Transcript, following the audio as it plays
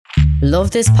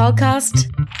Love this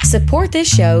podcast? Support this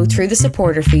show through the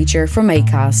supporter feature from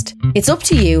Acast. It's up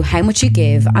to you how much you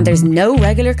give, and there's no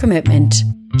regular commitment.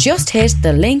 Just hit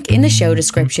the link in the show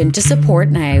description to support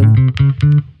now.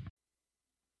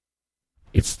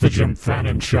 It's the Jim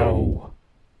Fannin Show.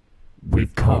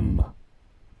 We've come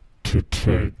to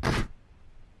take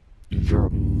your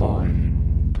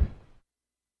mind.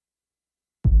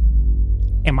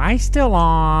 Am I still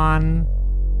on?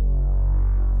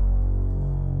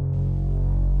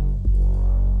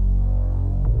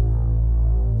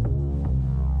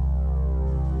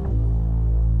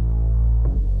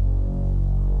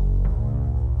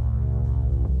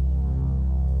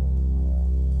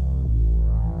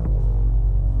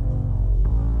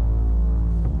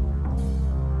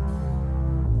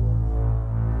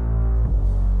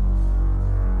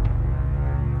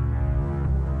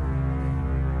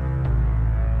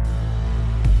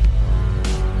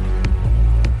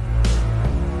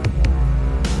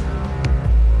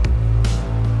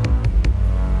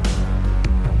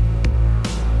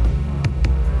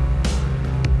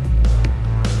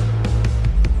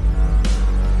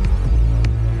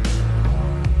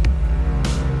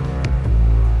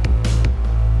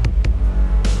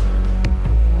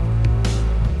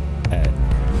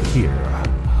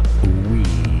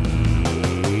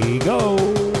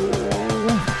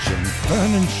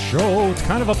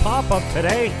 Pop-up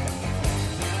today.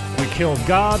 We killed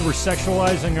God, we're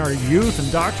sexualizing our youth,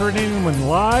 indoctrinating them with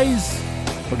lies.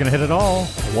 We're gonna hit it all.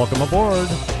 Welcome aboard.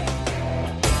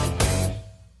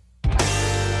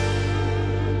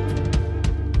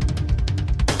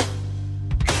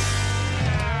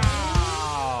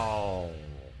 Wow.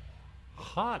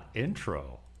 Hot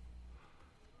intro.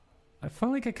 I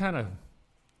finally getting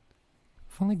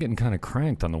kind of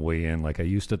cranked on the way in like I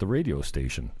used at the radio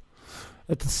station.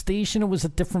 At the station, it was a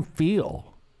different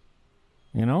feel.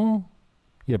 You know?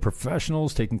 You had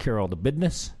professionals taking care of all the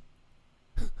business.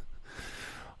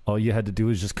 All you had to do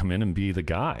was just come in and be the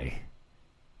guy.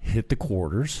 Hit the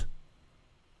quarters,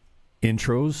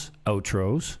 intros,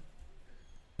 outros,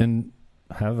 and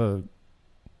have a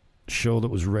show that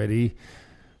was ready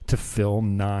to fill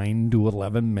 9 to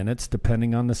 11 minutes,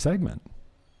 depending on the segment.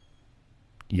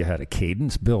 You had a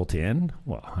cadence built in.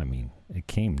 Well, I mean, it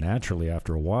came naturally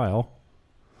after a while.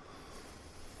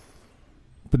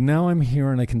 But now I'm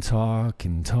here and I can talk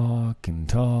and talk and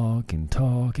talk and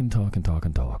talk and talk and talk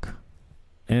and talk.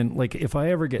 And like if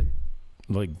I ever get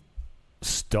like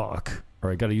stuck or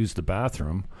I got to use the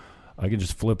bathroom, I can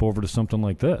just flip over to something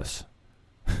like this.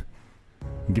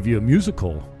 And give you a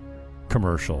musical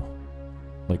commercial.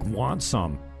 Like Want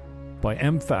Some by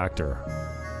M Factor.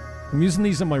 I'm using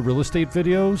these in my real estate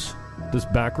videos, this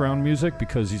background music,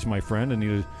 because he's my friend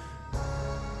and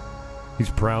he's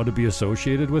proud to be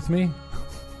associated with me.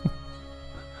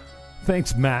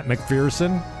 Thanks, Matt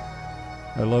McPherson.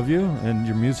 I love you, and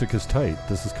your music is tight.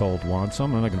 This is called Want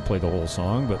Some. I'm not going to play the whole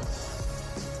song, but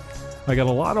I got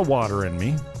a lot of water in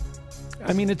me.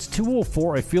 I mean, it's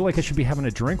 2:04. I feel like I should be having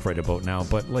a drink right about now,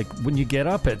 but like when you get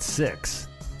up at 6,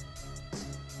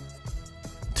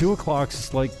 2 o'clock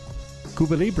is like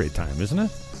Cuba Libre time, isn't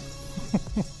it?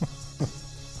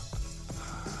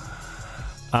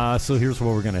 So here's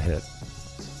what we're going to hit.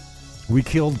 We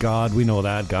killed God. We know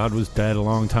that. God was dead a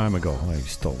long time ago. Well,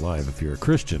 he's still alive if you're a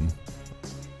Christian.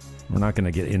 We're not going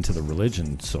to get into the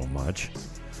religion so much.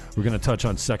 We're going to touch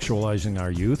on sexualizing our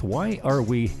youth. Why are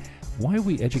we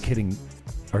educating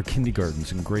our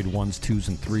kindergartens in grade 1s, 2s,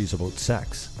 and 3s about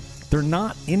sex? They're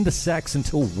not into sex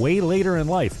until way later in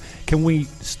life. Can we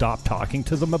stop talking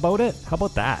to them about it? How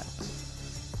about that?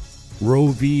 Roe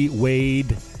v.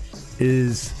 Wade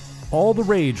is all the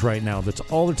rage right now. That's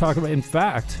all they're talking about. In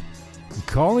fact,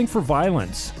 calling for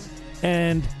violence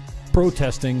and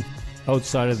protesting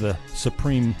outside of the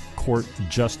Supreme Court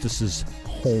justices'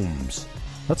 homes.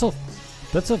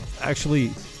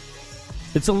 Actually,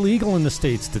 it's illegal in the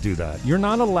States to do that. You're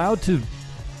not allowed to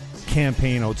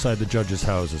campaign outside the judges'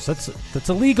 houses. That's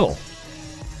illegal.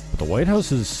 But the White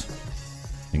House is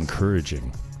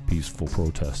encouraging peaceful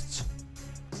protests.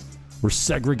 We're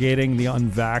segregating the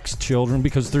unvaxxed children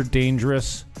because they're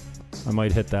dangerous. I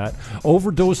might hit that.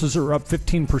 Overdoses are up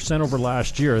 15% over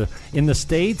last year. In the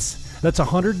States, that's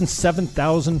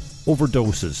 107,000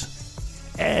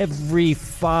 overdoses. Every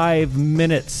 5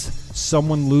 minutes,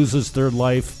 someone loses their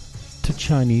life to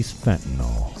Chinese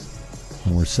fentanyl.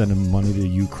 And we're sending money to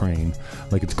Ukraine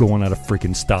like it's going out of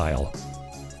freaking style.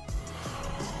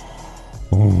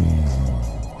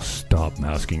 Oh, stop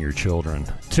masking your children.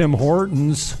 Tim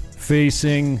Hortons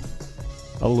facing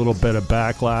a little bit of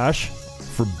backlash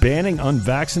for banning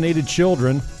unvaccinated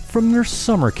children from their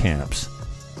summer camps.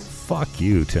 Fuck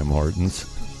you, Tim Hortons.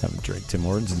 Haven't drank Tim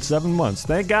Hortons in 7 months.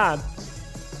 Thank God.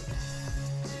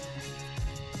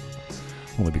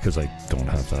 Only because I don't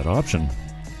have that option.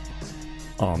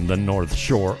 On the North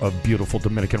Shore of beautiful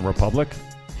Dominican Republic,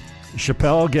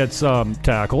 Chappelle gets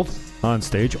tackled on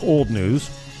stage. Old news.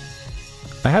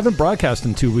 I haven't broadcast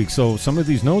in 2 weeks, so some of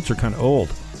these notes are kind of old.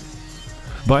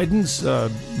 Biden's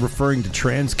referring to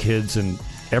trans kids in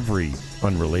every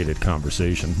unrelated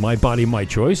conversation. My body, my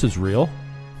choice is real.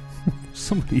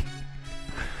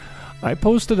 I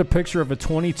posted a picture of a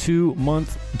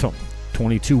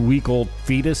 22-week-old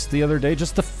fetus the other day.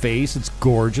 Just the face. It's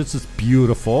gorgeous. It's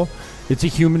beautiful. It's a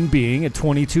human being at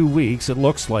 22 weeks. It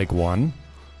looks like one.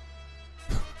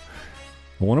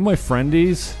 One of my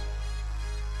friendies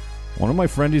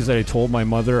that I told my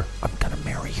mother, I'm going to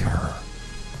marry her.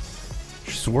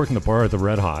 She's working the bar at the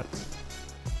Red Hot.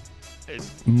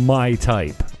 My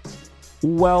type.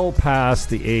 Well past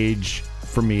the age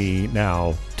for me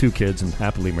now, 2 kids and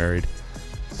happily married,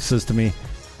 says to me,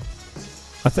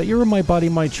 I thought you were my body,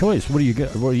 my choice. What are you,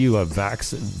 a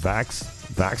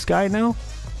vax guy now?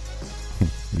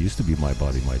 It used to be my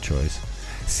body, my choice.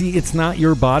 See, it's not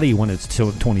your body when it's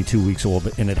 22 weeks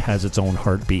old and it has its own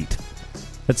heartbeat.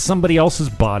 That's somebody else's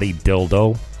body,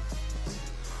 dildo.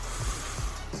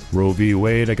 Roe v.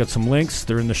 Wade, I got some links.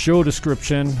 They're in the show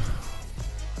description.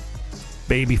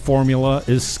 Baby formula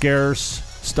is scarce.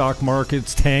 Stock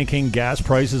market's tanking. Gas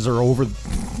prices are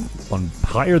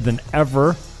higher than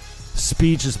ever.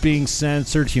 Speech is being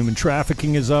censored. Human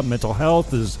trafficking is up. Mental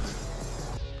health is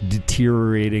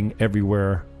deteriorating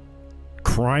everywhere.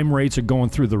 Crime rates are going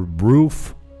through the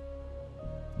roof.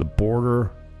 The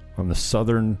border on the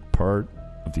southern part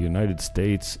of the United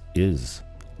States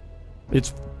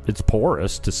it's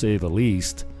porous, to say the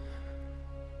least.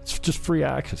 It's just free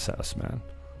access, man.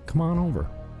 Come on over.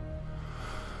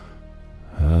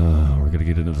 We're going to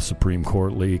get into the Supreme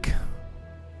Court leak.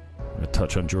 I'm going to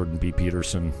touch on Jordan B.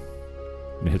 Peterson.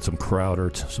 I'm going to hit some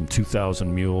Crowder, some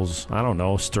 2,000 Mules. I don't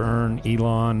know, Stern,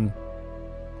 Elon,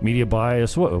 media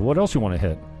bias. What else you want to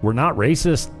hit? We're not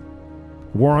racist.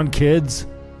 War on kids.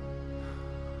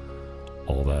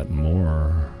 All that and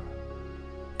more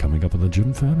coming up on the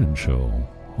Jim Fannin Show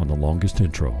on the longest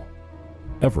intro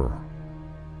ever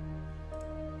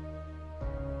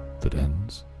that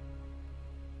ends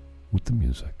with the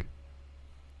music.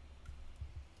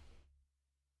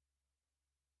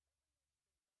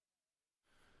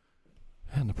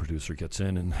 And the producer gets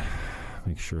in and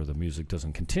makes sure the music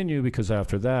doesn't continue, because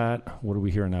after that, what are we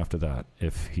hearing after that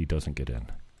if he doesn't get in?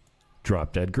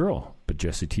 Drop Dead Girl, but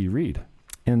Jesse T. Reed.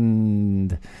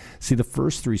 And see, the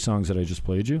first 3 songs that I just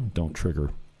played you don't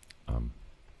trigger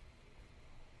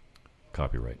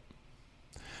copyright.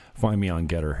 Find me on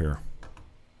Getter here.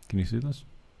 Can you see this?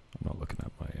 I'm not looking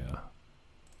at my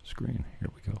screen. Here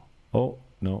we go. Oh,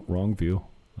 no, wrong view.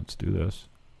 Let's do this.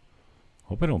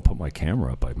 Hope I don't put my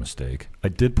camera up by mistake. I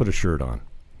did put a shirt on.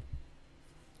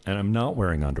 And I'm not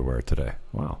wearing underwear today.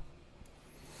 Wow.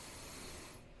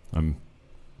 I'm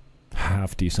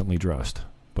half decently dressed,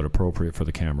 but appropriate for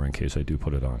the camera in case I do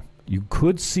put it on. You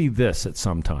could see this at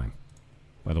some time.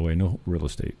 By the way, no real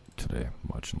estate today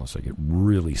much unless I get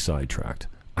really sidetracked.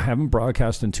 I haven't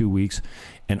broadcast in 2 weeks,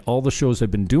 and all the shows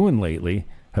I've been doing lately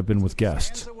have been with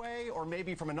guests. Or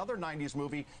maybe from another 90s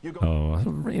movie, you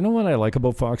know what I like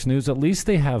about Fox News? At least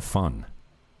they have fun.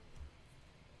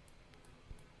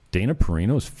 Dana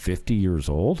Perino is 50 years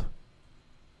old?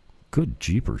 Good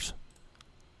jeepers.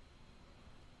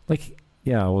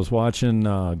 Yeah, I was watching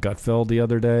Gutfeld the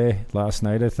other day, last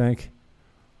night, I think.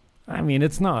 I mean,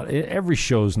 every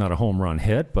show's not a home run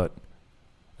hit, but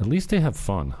at least they have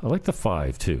fun. I like the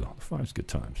 5, too. The 5's good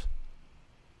times.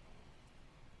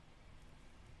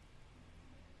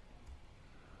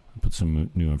 I put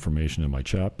some new information in my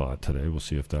chat bot today. We'll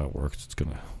see if that works. It's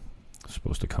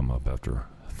supposed to come up after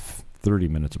 30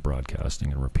 minutes of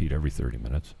broadcasting and repeat every 30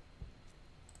 minutes.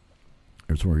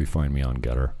 Here's where you find me on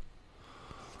Getter.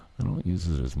 I don't use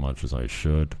it as much as I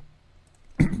should.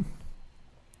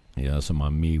 Yes, I'm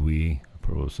on MeWe. I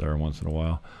post there once in a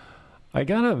while. I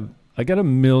got a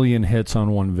million hits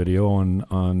on one video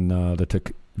on the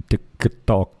TikTok.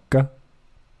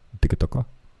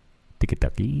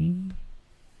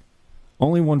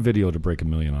 Only one video to break 1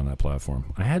 million on that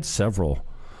platform. I had several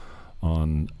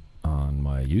on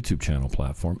my YouTube channel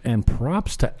platform. And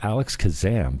props to Alex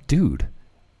Kazam. Dude,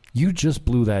 you just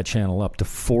blew that channel up to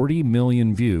 40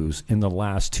 million views in the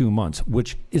last 2 months,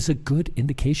 which is a good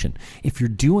indication. If you're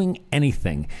doing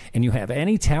anything and you have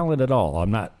any talent at all,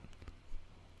 not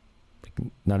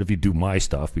if you do my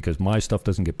stuff, because my stuff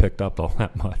doesn't get picked up all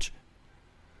that much.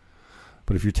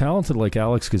 But if you're talented like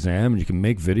Alex Kazam and you can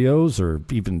make videos, or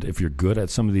even if you're good at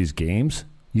some of these games,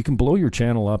 You can blow your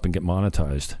channel up and get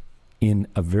monetized in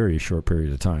a very short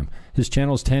period of time. His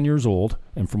channel is 10 years old,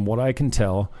 and from what I can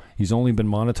tell, he's only been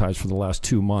monetized for the last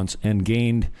 2 months and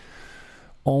gained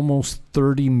almost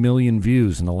 30 million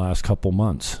views in the last couple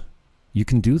months. You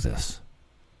can do this.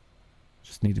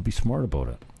 Just need to be smart about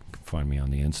it. You can find me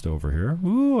on the Insta over here.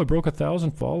 Ooh, I broke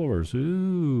 1,000 followers.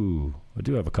 Ooh. I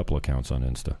do have a couple accounts on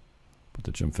Insta, but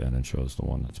the Jim Fannin Show is the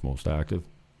one that's most active.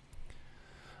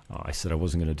 I said I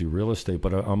wasn't going to do real estate,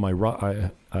 but on my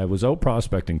I was out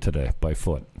prospecting today by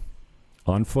foot.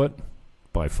 On foot,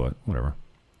 by foot, whatever.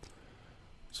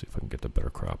 Let's see if I can get the better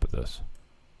crop of this.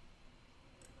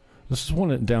 This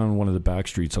is down one of the back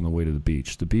streets on the way to the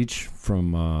beach. The beach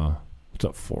from, what's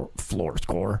up, Floor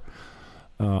Score?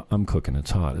 I'm cooking.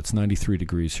 It's hot. It's 93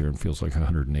 degrees here and feels like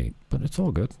 108, but it's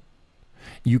all good.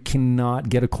 You cannot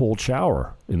get a cold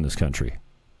shower in this country.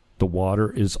 The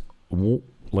water is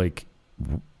like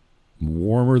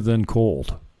warmer than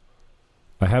cold.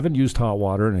 I haven't used hot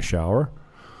water in a shower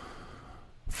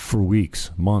for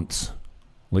weeks, months.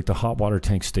 Like the hot water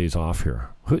tank stays off here.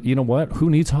 You know what?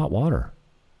 Who needs hot water?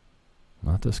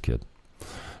 Not this kid.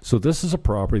 So this is a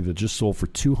property that just sold for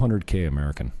 $200K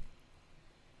American.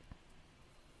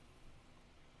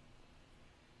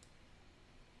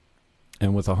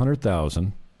 And with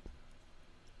 $100,000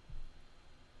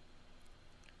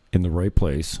 in the right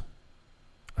place,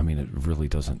 I mean, it really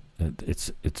doesn't.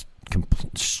 It's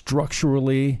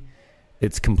structurally,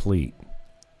 it's complete.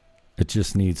 It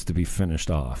just needs to be finished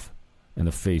off, and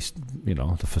the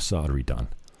facade redone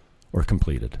or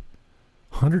completed.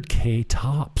 $100K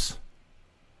tops,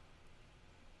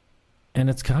 and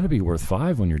it's got to be worth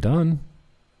 $5 when you're done.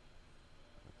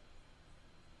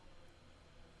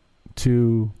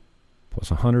 2 plus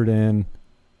 100 in.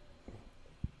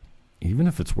 Even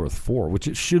if it's worth $4, which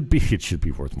it should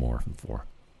be worth more than $4.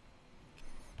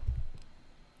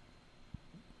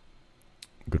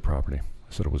 Good property. I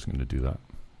said I wasn't going to do that.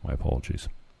 My apologies.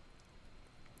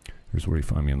 Here's where you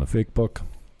find me on the Facebook.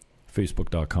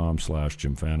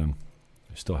 Facebook.com/Jim Fannin.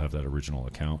 I still have that original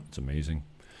account. It's amazing.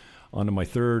 On to my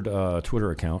third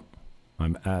Twitter account.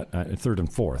 I'm at third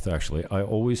and fourth, actually. I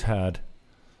always had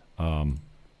at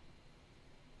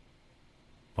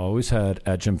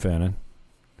Jim Fannin.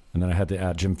 And then I had the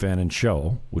at Jim Fannin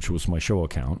Show, which was my show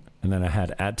account. And then I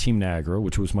had at Team Niagara,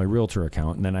 which was my realtor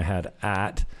account. And then I had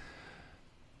at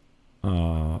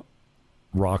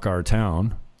Rock Our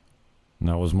Town. And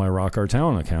that was my Rock Our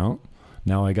Town account.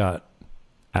 Now I got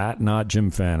at not Jim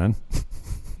Fannin.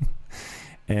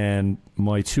 And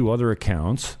my 2 other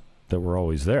accounts that were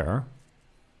always there.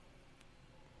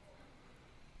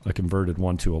 I converted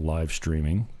one to a live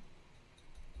streaming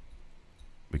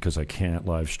because I can't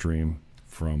live stream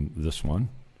from this one.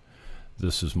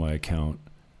 This is my account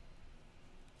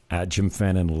at Jim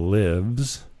Fannin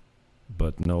Lives,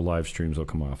 but no live streams will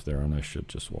come off there, and I should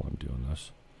just, while I'm doing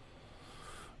this,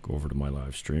 go over to my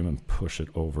live stream and push it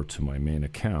over to my main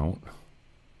account.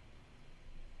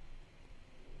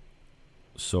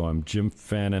 So I'm Jim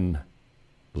Fannin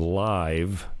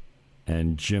Live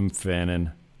and Jim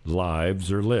Fannin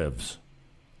Lives or Lives.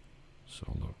 So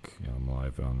look, I'm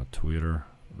live on the Twitter.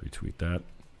 Retweet that.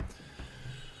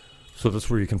 So that's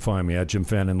where you can find me, at Jim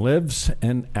Fannin Lives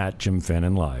and at Jim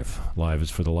Fannin Live. Live is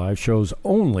for the live shows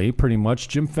only, pretty much.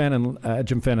 Jim Fannin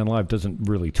Live doesn't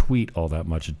really tweet all that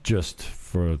much, just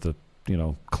for the,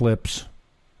 clips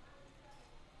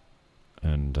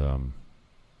and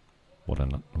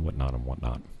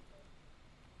whatnot.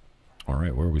 All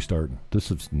right, where are we starting?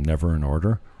 This is never in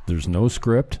order. There's no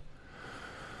script.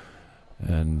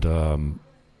 And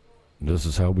this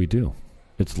is how we do.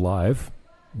 It's live.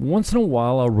 Once in a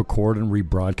while, I'll record and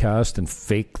rebroadcast and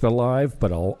fake the live,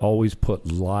 but I'll always put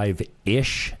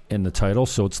live-ish in the title.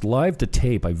 So it's live to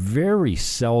tape. I very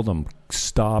seldom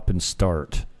stop and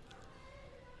start.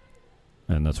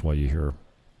 And that's why you hear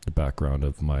the background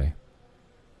of my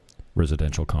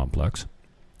residential complex,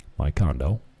 my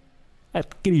condo,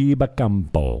 at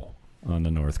Quiribacampo on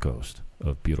the north coast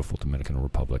of beautiful Dominican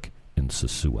Republic in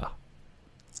Sosua.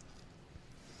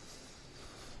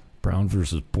 Brown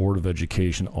versus Board of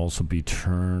Education also be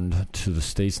turned to the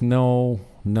states. No,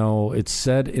 it's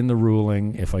said in the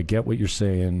ruling, if I get what you're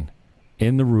saying,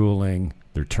 in the ruling,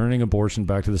 they're turning abortion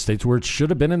back to the states where it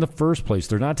should have been in the first place.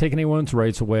 They're not taking anyone's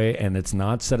rights away, and it's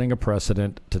not setting a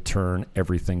precedent to turn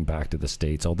everything back to the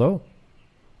states. Although,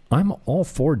 I'm all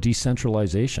for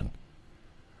decentralization.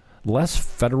 Less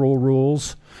federal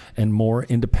rules and more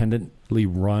independently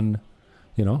run,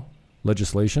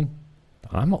 legislation.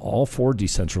 I'm all for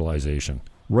decentralization,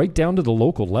 right down to the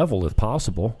local level if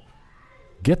possible.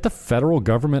 Get the federal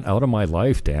government out of my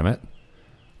life, damn it.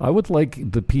 I would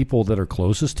like the people that are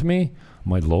closest to me,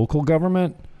 my local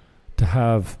government, to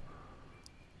have,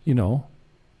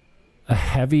 a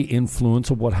heavy influence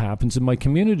of what happens in my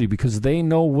community because they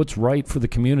know what's right for the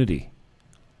community.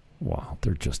 Wow,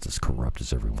 they're just as corrupt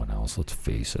as everyone else, let's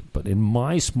face it. But in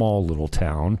my small little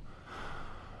town,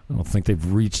 I don't think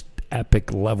they've reached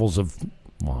epic levels of,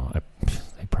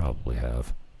 they probably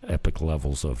have epic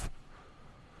levels of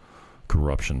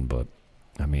corruption, but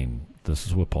I mean, this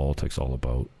is what politics is all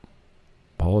about.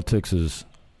 Politics is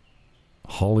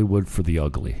Hollywood for the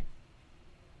ugly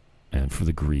and for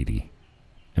the greedy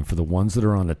and for the ones that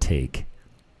are on the take.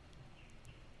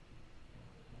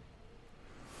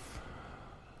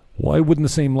 Why wouldn't the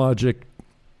same logic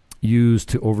used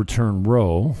to overturn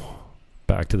Roe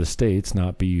back to the states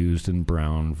not be used in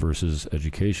Brown versus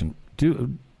education?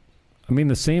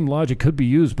 The same logic could be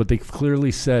used, but they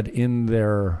clearly said in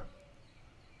their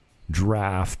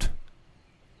draft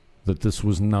that this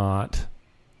was not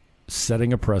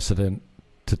setting a precedent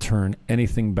to turn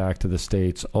anything back to the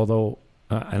states. Although,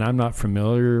 and I'm not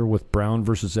familiar with Brown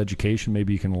versus education,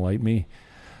 maybe you can enlighten me,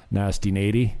 Nasty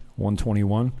Nady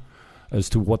 121, as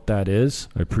to what that is.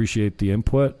 I appreciate the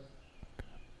input.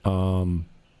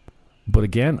 But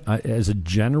again, as a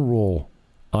general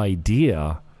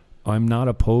idea, I'm not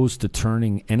opposed to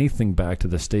turning anything back to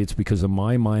the states because in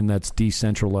my mind that's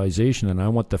decentralization and I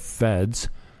want the feds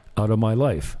out of my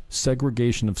life.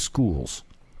 Segregation of schools.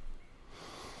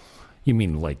 You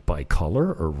mean like by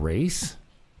color or race?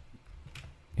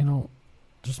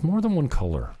 There's more than one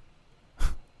color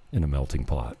in a melting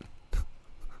pot.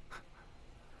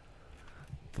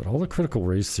 But all the critical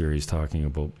race theories talking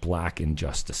about black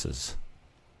injustices.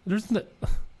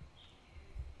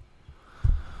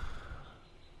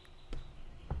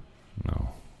 No,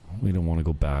 we don't want to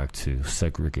go back to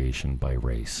segregation by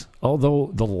race.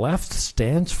 Although the left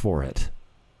stands for it.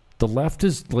 The left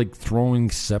is like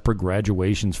throwing separate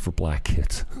graduations for black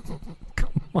kids. Come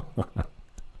on.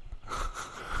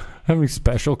 Having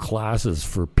special classes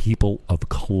for people of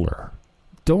color.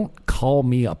 Don't call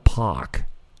me a POC.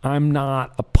 I'm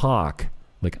not a POC.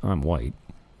 Like, I'm white.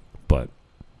 But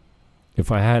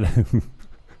if I had...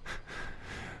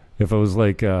 if I was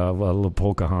like a little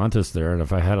Pocahontas there, and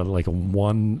if I had a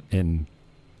 1 in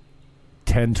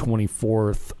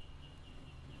 10/24th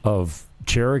of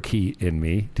Cherokee in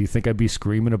me, do you think I'd be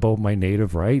screaming about my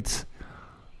native rights?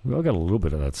 We all got a little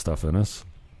bit of that stuff in us.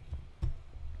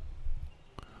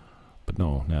 But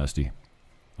no, Nasty.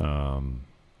 I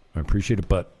appreciate it,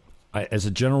 but as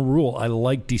a general rule, I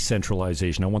like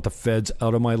decentralization. I want the feds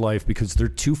out of my life because they're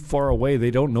too far away. They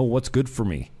don't know what's good for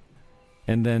me.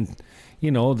 And then,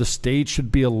 the state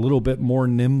should be a little bit more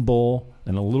nimble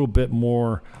and a little bit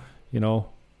more,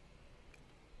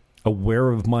 aware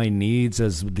of my needs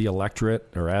as the electorate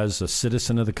or as a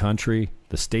citizen of the country.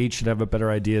 The state should have a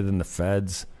better idea than the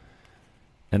feds.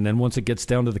 And then once it gets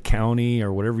down to the county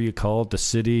or whatever you call it, the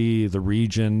city, the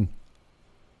region,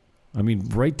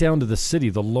 right down to the city,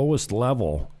 the lowest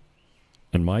level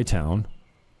in my town,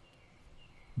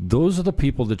 those are the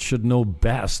people that should know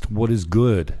best what is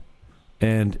good.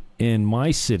 And in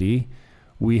my city,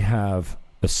 we have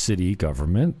a city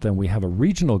government, then we have a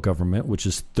regional government, which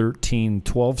is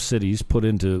 12 cities put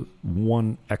into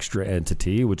one extra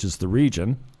entity, which is the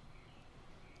region.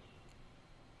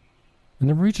 And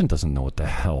the region doesn't know what the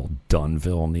hell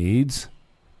Dunnville needs.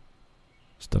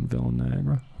 Is Dunnville in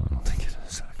Niagara? I don't think it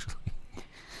is, actually.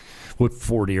 What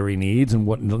Fort Erie needs and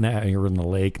what Niagara in the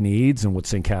Lake needs and what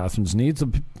St. Catharines needs.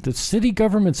 The city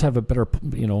governments have a better,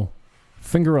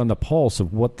 finger on the pulse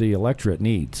of what the electorate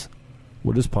needs.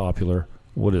 What is popular,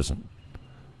 what isn't.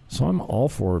 So I'm all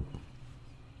for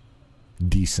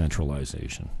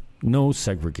decentralization. No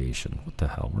segregation. What the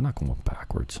hell? We're not going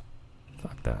backwards.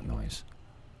 Fuck that noise.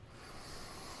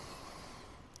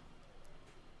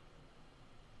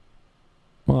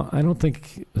 Well, I don't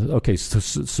think... Okay, so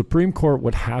Supreme Court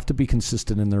would have to be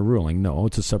consistent in their ruling. No,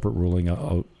 it's a separate ruling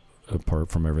apart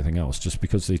from everything else. Just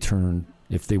because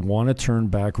if they want to turn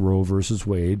back Roe versus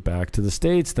Wade back to the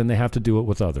states, then they have to do it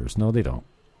with others. No, they don't.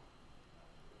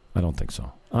 I don't think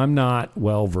so. I'm not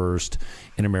well-versed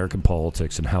in American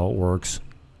politics and how it works,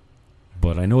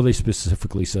 but I know they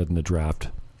specifically said in the draft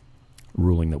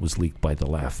ruling that was leaked by the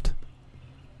left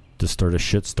to start a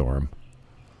shitstorm,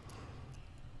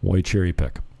 why cherry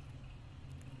pick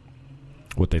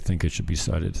what they think it should be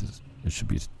decided to, it should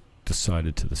be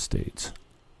decided to the states.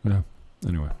 Yeah.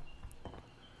 Anyway.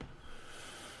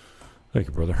 Thank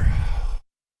you, brother.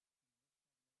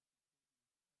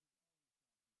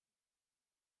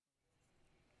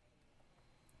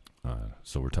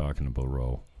 So we're talking about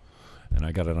Roe. And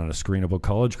I got it on a screen about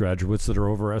college graduates that are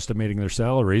overestimating their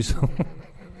salaries.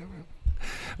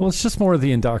 Well, it's just more of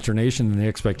the indoctrination and the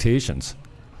expectations.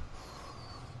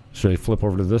 Should I flip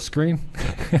over to this screen?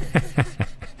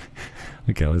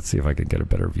 Okay, let's see if I can get a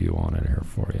better view on it here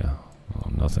for you.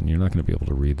 Oh, nothing. You're not going to be able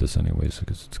to read this anyways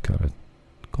because it's kind of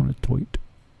tight.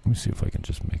 Let me see if I can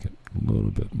just make it a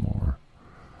little bit more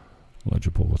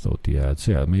legible without the ads.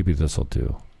 Yeah, maybe this will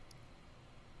do.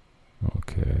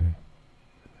 Okay.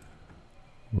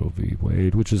 Roe v.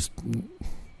 Wade, which is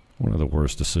one of the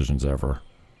worst decisions ever.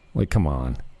 Like, come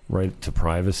on. Right to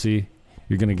privacy?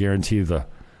 You're going to guarantee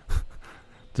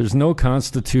there's no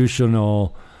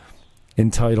constitutional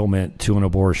entitlement to an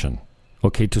abortion.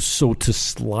 Okay, to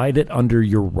slide it under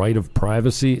your right of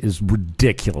privacy is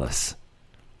ridiculous.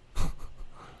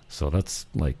 So that's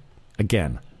like,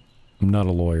 again, I'm not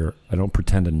a lawyer. I don't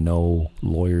pretend to know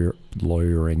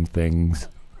lawyering things.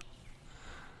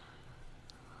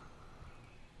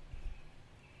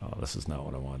 Oh, this is not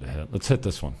what I wanted to hit. Let's hit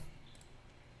this one.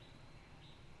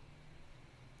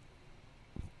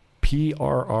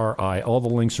 PRRI. All the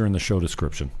links are in the show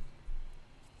description.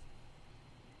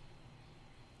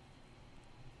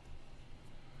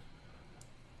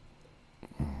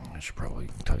 I should probably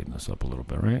tighten this up a little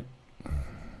bit, right?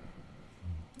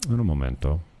 Un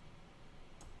momento.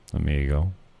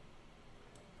 Amigo.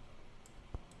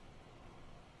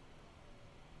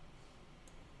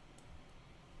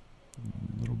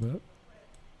 A little bit.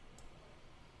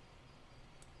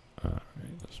 All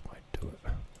right, this might do it.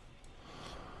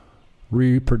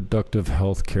 Reproductive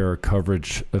health care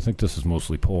coverage. I think this is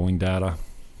mostly polling data.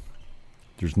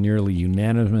 There's nearly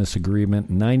unanimous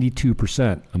agreement,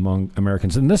 92% among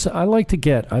Americans. And this, I'd like to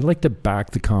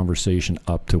back the conversation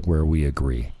up to where we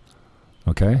agree.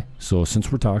 Okay? So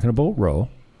since we're talking about Roe,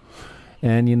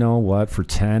 and you know what? For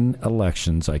 10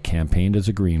 elections, I campaigned as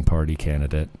a Green Party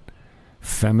candidate.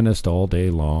 Feminist all day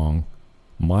long.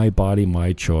 My body,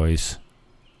 my choice.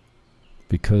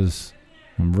 Because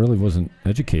I really wasn't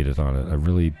educated on it. I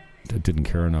didn't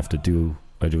care enough to do.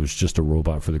 I was just a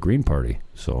robot for the Green Party.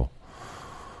 So,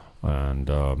 and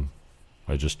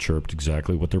I just chirped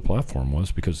exactly what their platform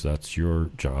was because that's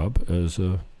your job as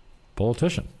a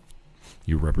politician.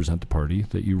 You represent the party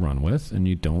that you run with, and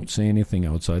you don't say anything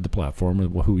outside the platform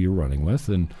of who you're running with.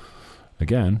 And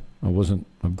again,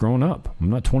 I've grown up. I'm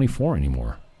not 24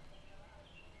 anymore.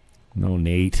 No,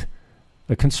 Nate.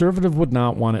 A conservative would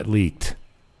not want it leaked.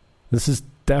 This is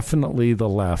definitely the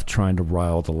left trying to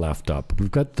rile the left up. We've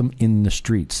got them in the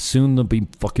streets. Soon they'll be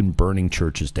fucking burning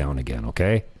churches down again,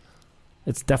 okay?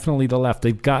 It's definitely the left.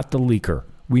 They've got the leaker.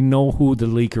 We know who the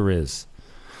leaker is.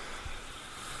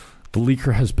 The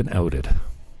leaker has been outed.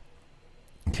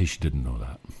 In case you didn't know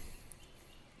that.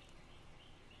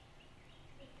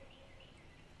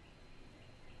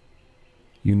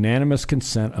 Unanimous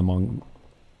consent among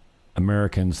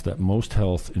Americans that most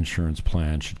health insurance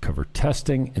plans should cover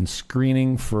testing and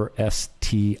screening for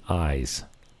STIs,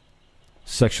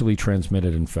 sexually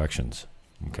transmitted infections,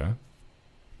 okay,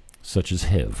 such as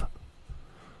HIV.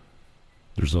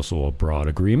 There's also a broad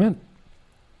agreement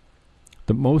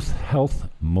that most health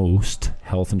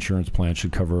insurance plans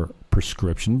should cover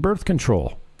prescription birth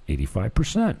control,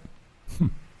 85%.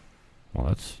 Well,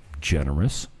 that's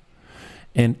generous.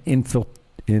 And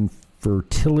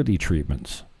infertility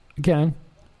treatments. Again,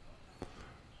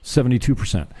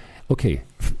 72%. Okay,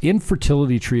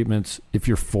 infertility treatments, if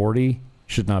you're 40,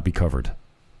 should not be covered.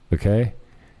 Okay?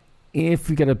 If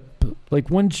you get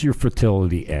when's your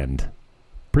fertility end?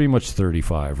 Pretty much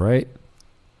 35, right?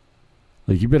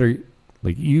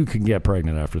 You can get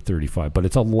pregnant after 35, but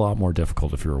it's a lot more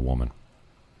difficult if you're a woman.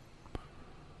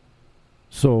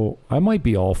 So I might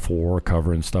be all for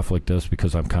covering stuff like this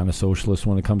because I'm kind of socialist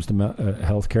when it comes to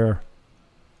healthcare.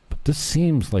 But this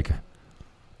seems like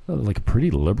a pretty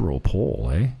liberal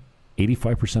poll, eh?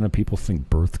 85% of people think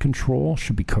birth control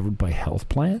should be covered by health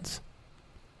plans?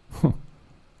 Huh.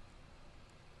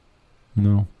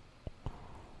 No.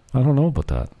 I don't know about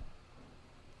that.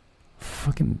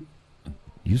 Fucking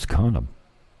use condom.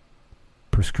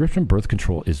 Prescription birth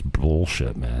control is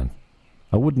bullshit, man.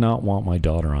 I would not want my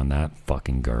daughter on that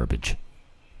fucking garbage.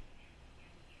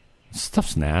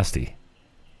 Stuff's nasty.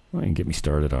 Don't even get me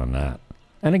started on that.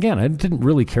 And again, I didn't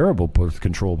really care about birth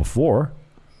control before.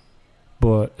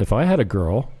 But if I had a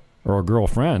girl or a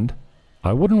girlfriend,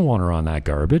 I wouldn't want her on that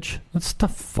garbage. That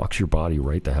stuff fucks your body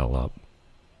right the hell up.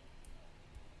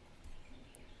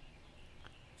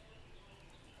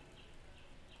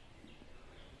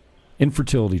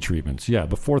 Infertility treatments. Yeah,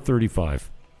 before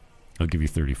 35. I'll give you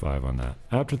 35 on that.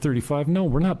 After 35, no,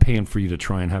 we're not paying for you to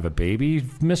try and have a baby.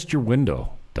 You've missed your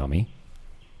window, dummy.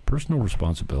 Personal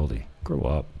responsibility. Grow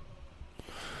up.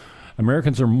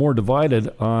 Americans are more divided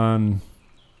on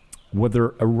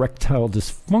whether erectile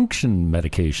dysfunction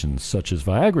medications such as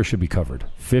Viagra should be covered.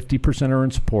 50% are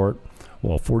in support,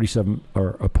 while 47%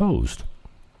 are opposed.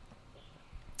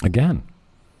 Again,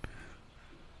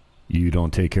 you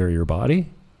don't take care of your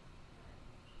body?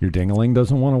 Your ding-a-ling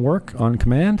doesn't want to work on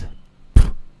command?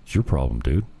 It's your problem,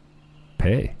 dude.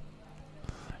 Pay.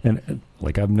 And,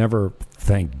 like, I've never,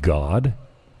 thank God,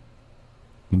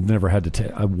 I've never had to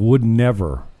take, I would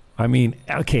never. I mean,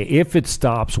 okay, if it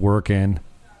stops working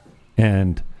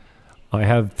and I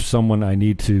have someone I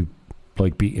need to,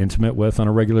 like, be intimate with on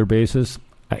a regular basis,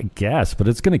 I guess, but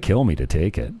it's going to kill me to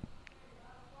take it.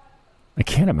 I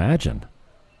can't imagine.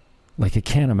 Like, I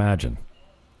can't imagine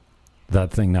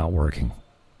that thing not working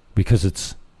because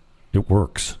it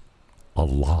works a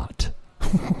lot.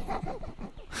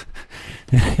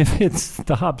 If it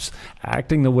stops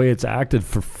acting the way it's acted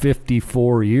for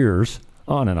 54 years,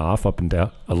 on and off, up and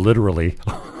down, literally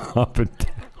up and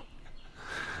down,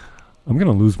 I'm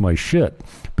going to lose my shit.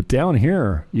 But down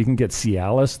here, you can get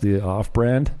Cialis, the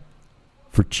off-brand,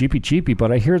 for cheapy,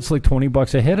 but I hear it's like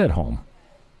 $20 a hit at home.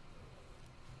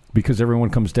 Because everyone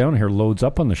comes down here, loads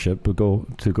up on the shit, but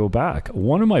to go back.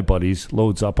 One of my buddies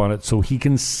loads up on it so he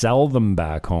can sell them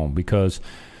back home because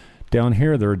down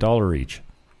here they're $1 each.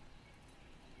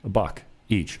 $1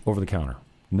 each, over the counter.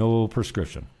 No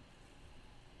prescription.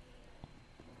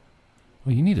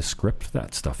 Well, you need a script for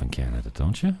that stuff in Canada,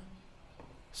 don't you?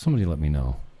 Somebody let me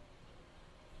know.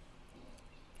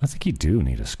 I think you do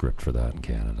need a script for that in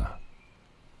Canada.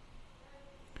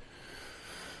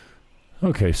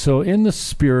 Okay, so in the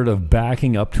spirit of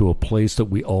backing up to a place that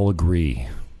we all agree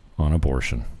on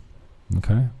abortion,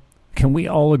 okay? Can we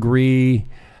all agree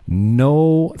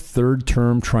no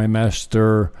third-term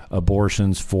trimester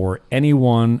abortions for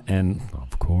anyone, and,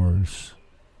 of course,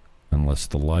 unless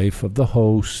the life of the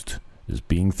host is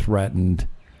being threatened?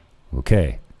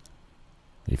 Okay,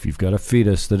 if you've got a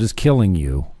fetus that is killing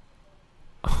you,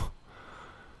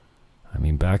 I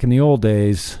mean, back in the old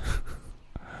days,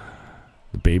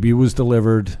 the baby was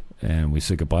delivered, and we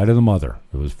said goodbye to the mother.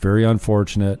 It was very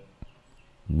unfortunate.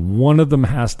 One of them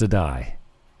has to die,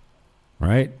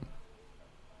 right?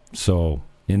 So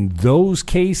in those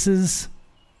cases,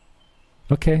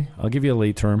 okay, I'll give you a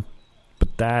late term,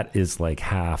 but that is like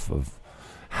half of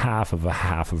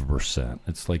a percent.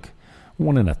 It's like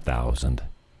 1 in 1,000.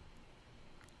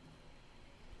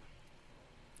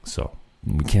 So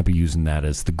we can't be using that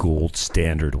as the gold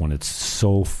standard when it's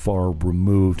so far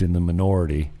removed in the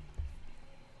minority.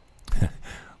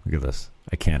 Look at this.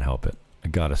 I can't help it.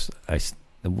 I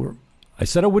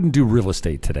said I wouldn't do real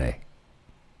estate today.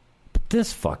 But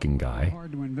this fucking guy.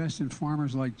 Hard to invest in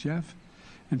farmers like Jeff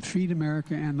and feed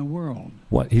America and the world.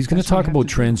 What? He's going to talk about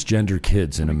transgender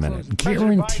kids in a minute.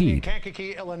 Guaranteed.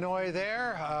 Kankakee, Illinois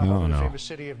there. Oh, The no. famous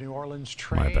city of New Orleans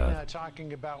train. My bad.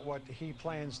 Talking about what he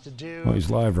plans to do. Oh, he's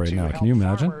live right to now. help Can you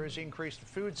imagine? Farmers increase the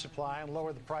food supply and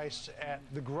lower the price at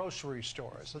the grocery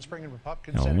stores. Let's bring in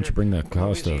Republican Why Senator don't you bring the from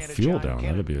cost of Louisiana, fuel John down?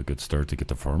 Kennedy. That'd be a good start to get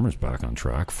the farmers back on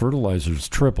track. Fertilizer's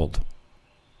tripled.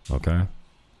 Okay?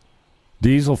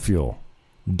 Diesel fuel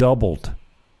doubled.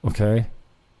 Okay?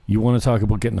 You want to talk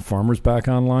about getting the farmers back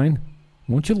online?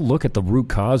 Won't you look at the root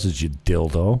causes, you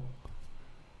dildo?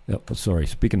 Sorry,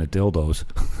 speaking of dildos.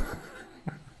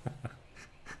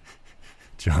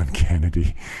 John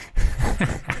Kennedy.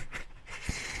 I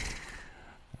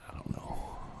don't know.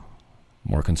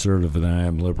 More conservative than I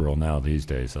am liberal now these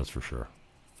days, that's for sure.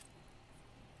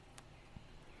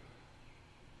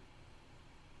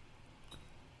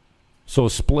 So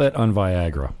split on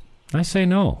Viagra. I say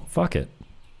no. Fuck it.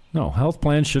 No, health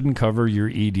plans shouldn't cover your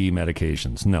ED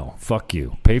medications. No, fuck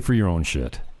you. Pay for your own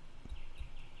shit.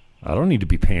 I don't need to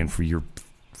be paying for your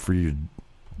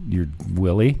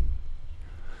willy.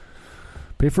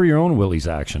 Pay for your own willy's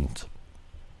actions.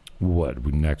 What?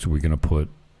 Next, we're going to put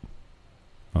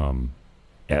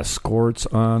escorts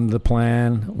on the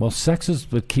plan. Well, sex is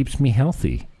what keeps me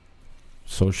healthy.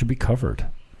 So it should be covered.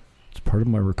 It's part of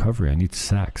my recovery. I need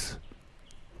sex.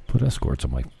 Put escorts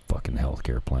on my fucking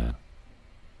healthcare plan.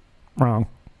 Wrong.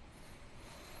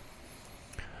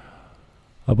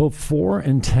 About 4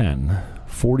 in 10,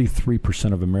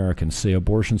 43% of Americans say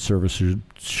abortion services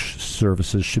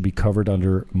should be covered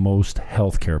under most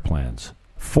healthcare plans.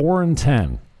 4 in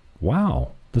 10.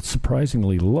 Wow, that's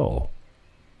surprisingly low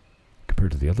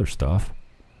compared to the other stuff.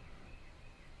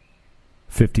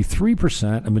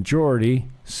 53%, a majority,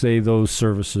 say those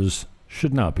services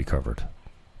should not be covered.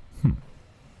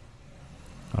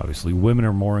 Obviously, women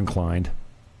are more inclined.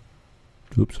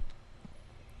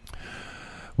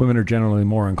 Women are generally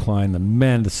more inclined than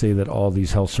men to say that all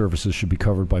these health services should be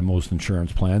covered by most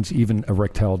insurance plans, even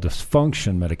erectile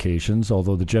dysfunction medications,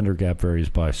 although the gender gap varies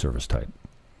by service type.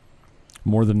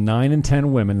 More than 9 in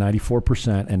 10 women,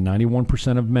 94%, and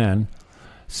 91% of men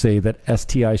say that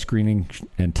STI screening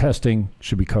and testing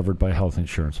should be covered by health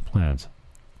insurance plans.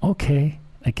 Okay,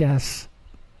 I guess.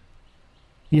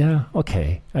 Yeah,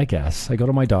 okay, I guess. I go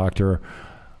to my doctor.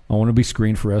 I want to be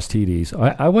screened for STDs.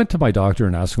 I went to my doctor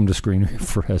and asked him to screen me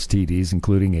for STDs,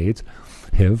 including AIDS,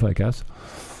 HIV, I guess.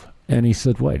 And he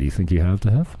said, why, do you think you have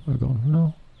the HIV? I go,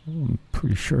 no, I'm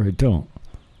pretty sure I don't.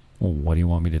 Well, why do you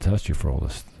want me to test you for all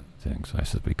these things? I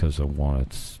said, because I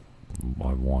want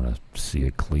to see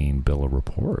a clean bill of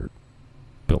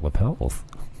health.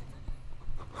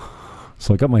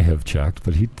 So I got my HIV checked,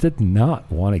 but he did not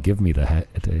want to give me the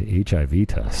HIV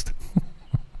test.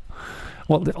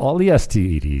 Well, all the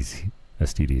STDs,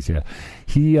 yeah.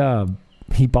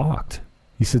 He balked.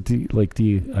 He said,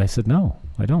 I said, no,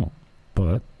 I don't.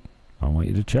 But I want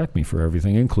you to check me for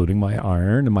everything, including my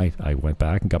iron. And I went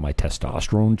back and got my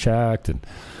testosterone checked and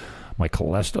my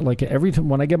cholesterol. Like every time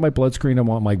when I get my blood screened, I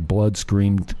want my blood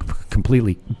screened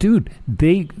completely. Dude,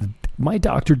 my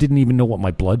doctor didn't even know what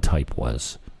my blood type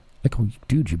was. I go,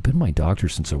 dude, you've been my doctor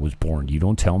since I was born. You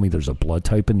don't tell me there's a blood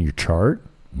type in your chart?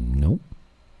 Nope.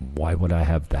 Why would I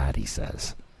have that, he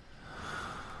says.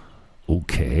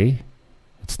 Okay.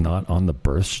 It's not on the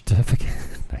birth certificate?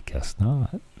 I guess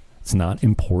not. It's not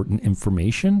important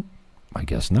information? I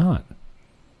guess not.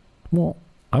 Well,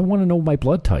 I want to know my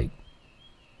blood type.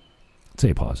 It's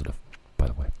A positive, by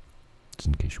the way, just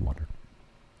in case you wondered.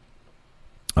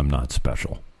 I'm not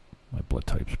special. My blood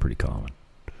type's pretty common.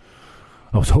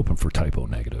 I was hoping for type O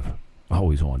negative. I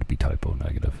always wanted to be type O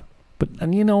negative. But,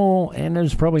 and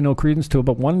there's probably no credence to it,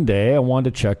 but one day I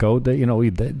wanted to check out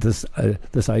that,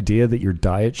 this idea that your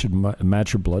diet should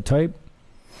match your blood type.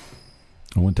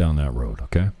 I went down that road,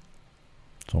 okay?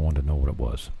 So I wanted to know what it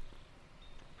was.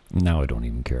 Now I don't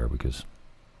even care because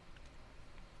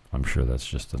I'm sure that's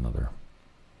just another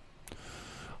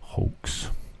hoax.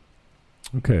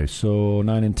 Okay, so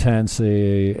 9 in 10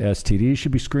 say STD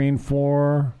should be screened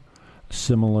for.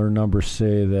 Similar numbers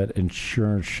say that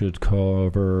insurance should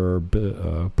cover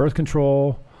birth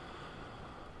control.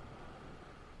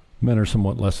 Men are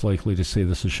somewhat less likely to say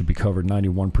this should be covered,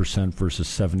 91% versus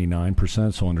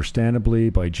 79%. So understandably,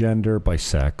 by gender, by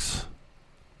sex.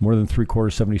 More than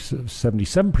three-quarters,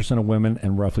 77% of women,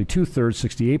 and roughly two-thirds,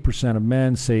 68% of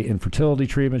men say infertility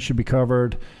treatment should be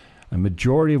covered. A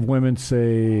majority of women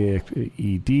say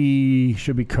ED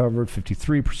should be covered,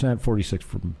 53%,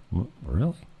 46%.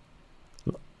 Really?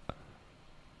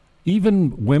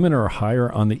 Even women are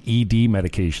higher on the ED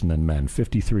medication than men,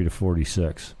 53 to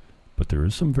 46. But there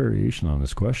is some variation on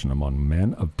this question among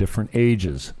men of different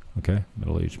ages. Okay,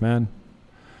 middle-aged men,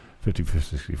 50 to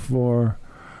 64,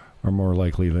 are more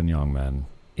likely than young men,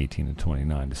 18 to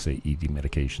 29, to say ED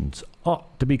medications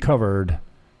ought to be covered.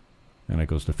 And it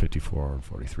goes to 54 and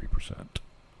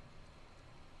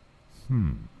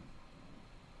 43%.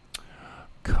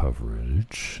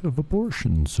 Coverage of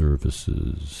abortion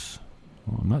services.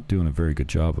 Well, I'm not doing a very good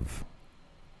job of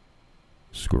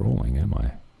scrolling, am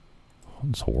I? Oh,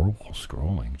 it's horrible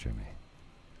scrolling, Jimmy.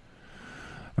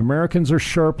 Americans are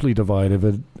sharply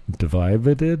divided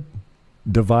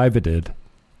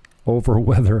over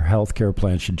whether health care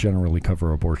plans should generally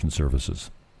cover abortion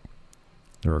services.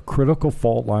 There are critical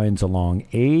fault lines along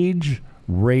age,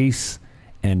 race,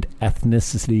 and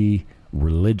ethnicity,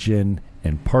 religion,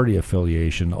 and party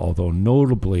affiliation, although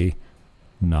notably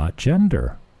not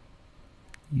gender.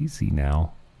 Easy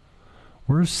now.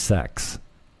 Where's sex?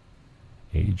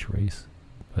 Age, race,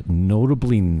 but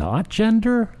notably not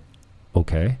gender?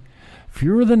 Okay.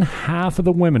 Fewer than half of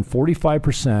the women,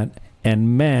 45%,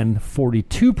 and men,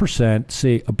 42%,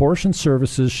 say abortion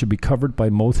services should be covered by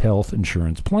most health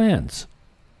insurance plans.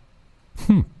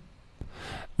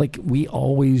 Like, we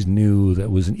always knew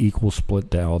that was an equal split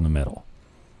down the middle.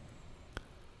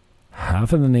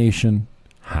 Half of the nation,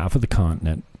 half of the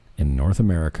continent in North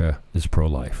America is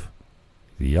pro-life.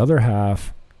 The other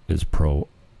half is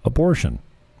pro-abortion,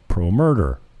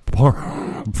 pro-murder,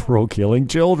 pro-killing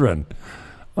children,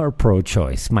 or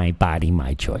pro-choice. My body,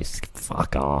 my choice.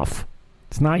 Fuck off.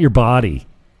 It's not your body.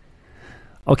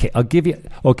 Okay, I'll give you...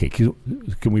 Okay, can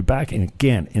we back in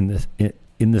again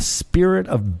in the spirit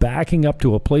of backing up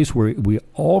to a place where we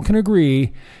all can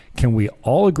agree, can we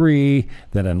all agree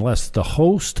that unless the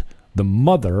host, the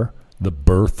mother, the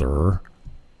birther,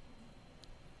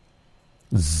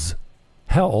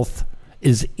 health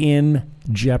is in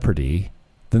jeopardy,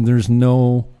 then there's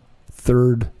no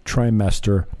third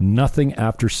trimester, nothing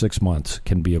after 6 months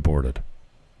can be aborted.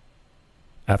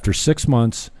 After 6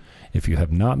 months, if you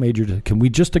have not made your... Can we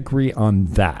just agree on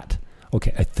that?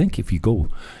 Okay, I think if you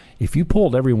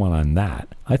polled everyone on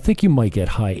that, I think you might get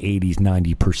high 80s,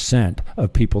 90%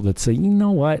 of people that say, you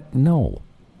know what? No.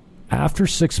 After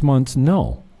 6 months,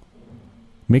 no.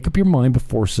 Make up your mind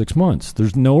before 6 months.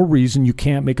 There's no reason you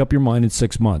can't make up your mind in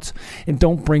 6 months. And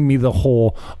don't bring me the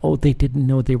whole, oh, they didn't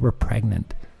know they were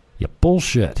pregnant. Yeah,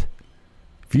 bullshit.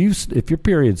 If your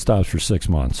period stops for 6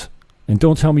 months, and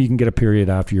don't tell me you can get a period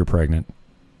after you're pregnant,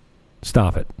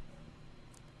 stop it.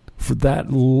 For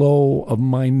that low of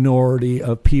minority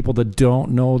of people that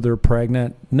don't know they're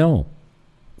pregnant, no.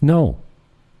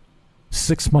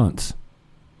 6 months.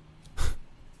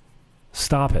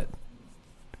 Stop it.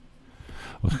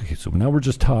 Okay, so now we're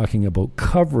just talking about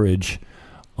coverage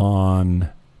on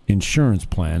insurance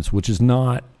plans, which is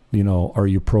not, are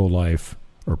you pro-life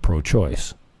or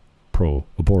pro-choice,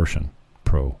 pro-abortion,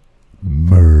 pro-murder.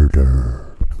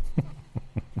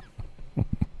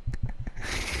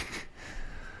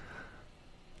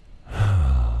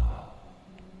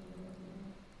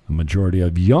 A majority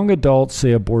of young adults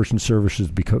say abortion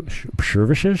services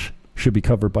should be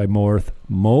covered by Morth?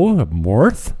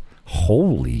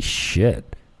 Holy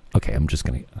shit. Okay, I'm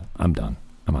done.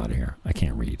 I'm out of here. I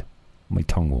can't read. My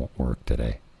tongue won't work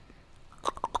today.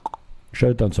 Should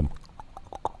have done some.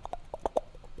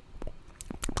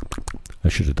 I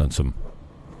should have done some.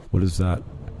 What is that?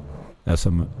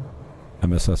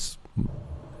 MSS.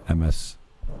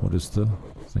 What is the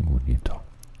thing when you talk?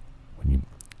 When you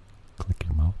click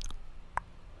your mouth?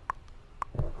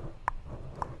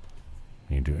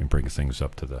 You bring things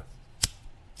up to the.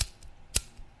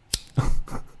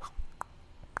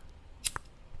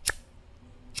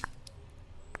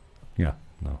 Yeah,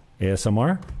 no.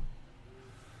 ASMR?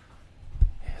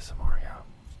 ASMR, yeah.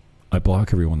 I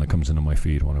block everyone that comes into my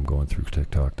feed when I'm going through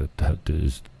TikTok that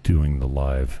is doing the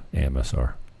live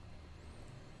AMSR.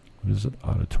 What is it?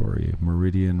 Auditory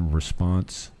Meridian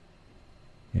Response?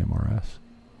 AMRS?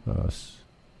 I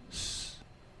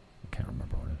can't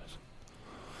remember what it is.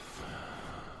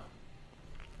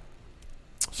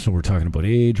 So we're talking about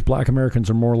age. Black Americans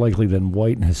are more likely than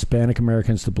white and Hispanic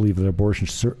Americans to believe that abortion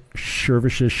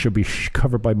services should be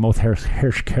covered by most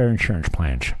health care insurance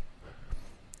plans.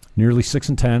 Nearly 6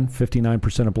 in 10,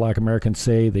 59% of Black Americans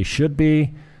say they should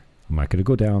be. I'm not going to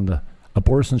go down the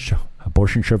abortion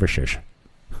services.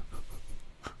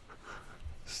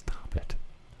 Stop it.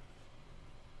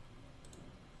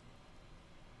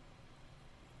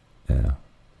 Yeah.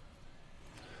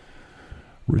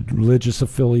 Religious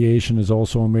affiliation is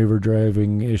also a major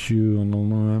driving issue,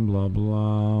 and blah,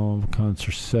 blah,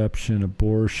 contraception,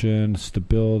 abortion,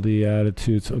 stability,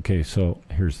 attitudes. Okay, so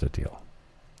here's the deal.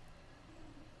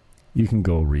 You can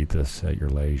go read this at your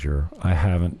leisure. I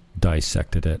haven't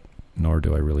dissected it, nor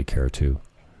do I really care to.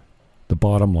 The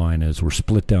bottom line is we're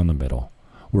split down the middle.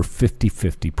 We're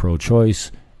 50-50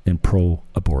 pro-choice and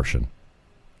pro-abortion.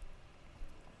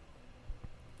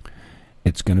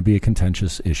 It's going to be a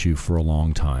contentious issue for a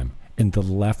long time. And the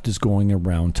left is going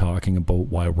around talking about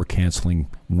why we're canceling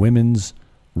women's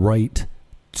right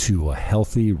to a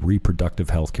healthy reproductive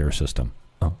health care system.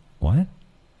 What?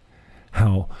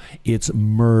 How it's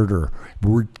murder.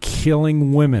 We're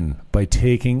killing women by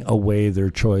taking away their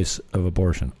choice of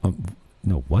abortion.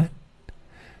 No, what?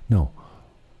 No.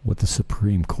 What the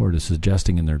Supreme Court is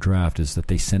suggesting in their draft is that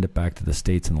they send it back to the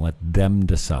states and let them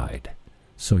decide.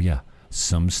 So, yeah.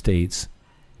 Some states,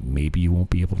 maybe you won't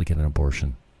be able to get an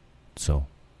abortion. So,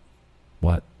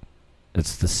 what?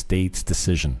 It's the state's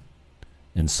decision.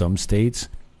 In some states,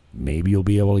 maybe you'll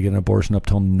be able to get an abortion up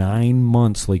till 9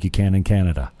 months like you can in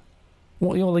Canada.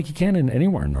 Well, like you can in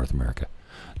anywhere in North America.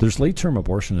 There's late-term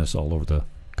abortionists all over the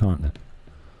continent.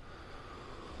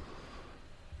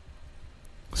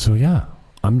 So, yeah.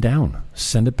 I'm down.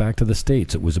 Send it back to the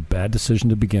states. It was a bad decision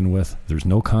to begin with. There's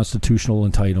no constitutional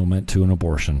entitlement to an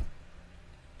abortion.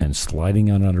 And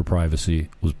sliding on under privacy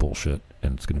was bullshit.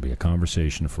 And it's going to be a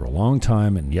conversation for a long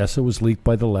time. And yes, it was leaked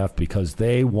by the left because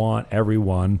they want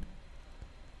everyone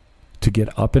to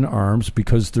get up in arms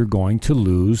because they're going to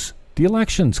lose the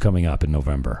elections coming up in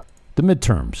November. The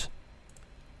midterms.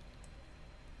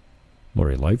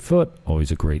 Lori Lightfoot,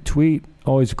 always a great tweet.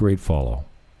 Always a great follow.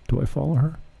 Do I follow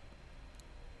her?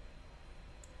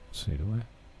 Let's see, do I?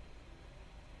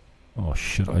 Oh,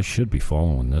 shit. I should be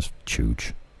following this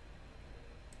chooch.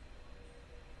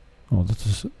 Oh, this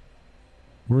is...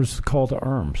 Where's the call to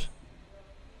arms?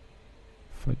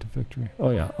 Fight to victory.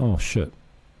 Oh, yeah. Oh, shit.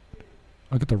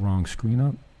 I got the wrong screen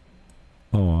up.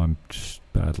 Oh, I'm just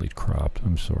badly cropped.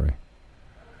 I'm sorry.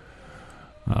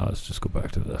 Let's just go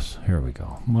back to this. Here we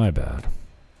go. My bad.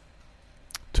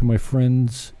 To my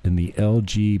friends in the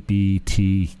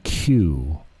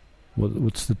LGBTQ,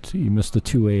 what's the you missed the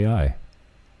 2AI.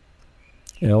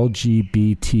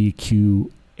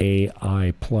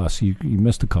 LGBTQAI plus. You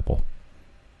missed a couple.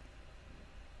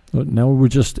 Now we're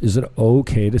just, is it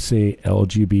okay to say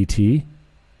LGBTQ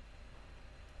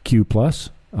plus?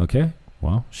 Okay.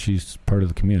 Well, she's part of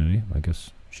the community. I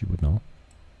guess she would know.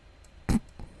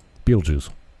 Beetlejuice.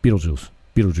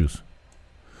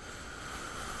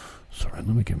 Sorry, let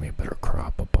me give me a better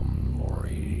crop up on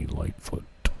Lori Lightfoot.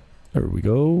 There we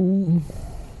go.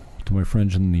 To my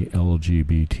friends in the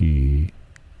LGBTQ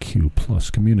plus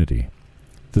community.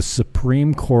 The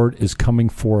Supreme Court is coming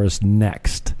for us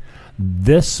next.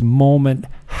 This moment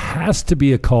has to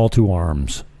be a call to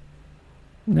arms.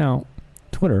 Now,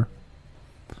 Twitter,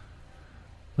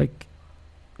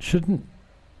 shouldn't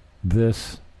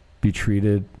this be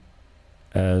treated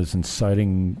as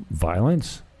inciting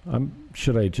violence?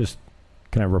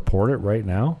 Can I report it right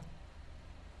now?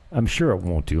 I'm sure it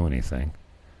won't do anything.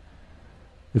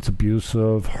 It's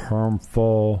abusive,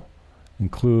 harmful,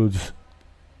 includes,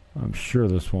 I'm sure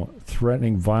this won't,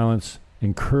 threatening violence,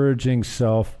 encouraging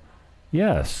self.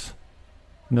 Yes.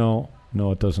 No,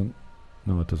 it doesn't.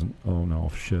 No, it doesn't. Oh,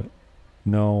 no, shit.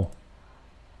 No.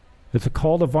 It's a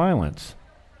call to violence.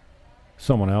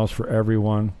 Someone else for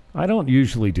everyone. I don't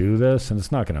usually do this, and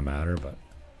it's not going to matter, but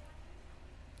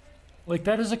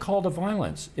that is a call to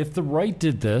violence. If the right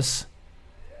did this,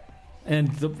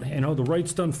 and the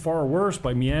right's done far worse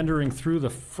by meandering through the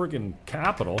friggin'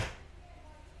 Capitol.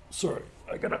 Sorry,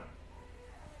 I gotta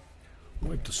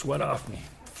wipe the sweat off me.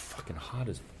 Fucking hot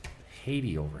as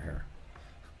Haiti over here.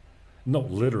 No,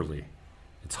 literally,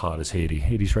 it's hot as Haiti.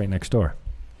 Haiti's right next door.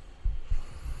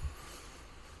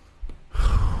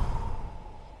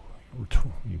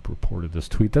 You reported this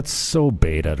tweet. That's so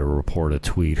beta to report a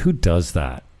tweet. Who does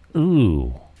that?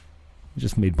 Ooh. I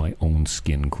just made my own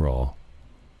skin crawl.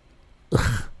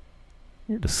 Ugh.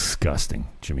 You're disgusting,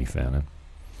 Jimmy Fallon.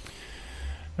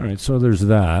 All right, so there's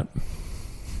that.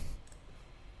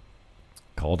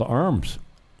 Call to arms.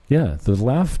 Yeah, the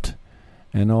left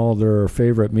and all their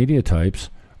favorite media types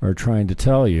are trying to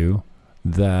tell you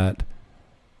that,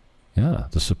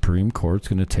 the Supreme Court's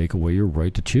going to take away your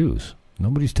right to choose.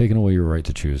 Nobody's taking away your right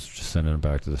to choose. Just sending it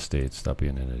back to the states. Stop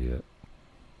being an idiot.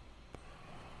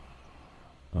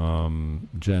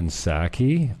 Jen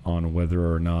Psaki on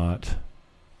whether or not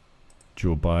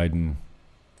Joe Biden...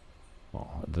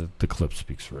 Well, the clip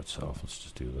speaks for itself. Let's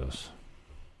just do this.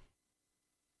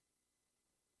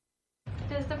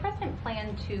 Does the president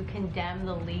plan to condemn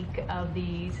the leak of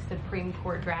the Supreme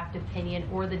Court draft opinion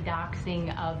or the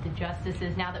doxing of the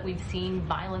justices now that we've seen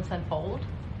violence unfold?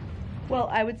 Well,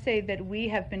 I would say that we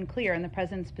have been clear, and the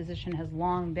president's position has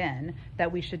long been that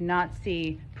we should not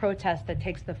see protest that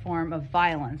takes the form of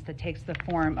violence, that takes the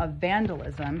form of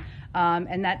vandalism,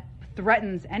 and that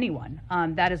threatens anyone.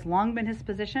 That has long been his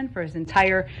position for his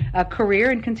entire career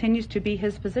and continues to be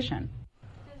his position.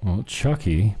 Well,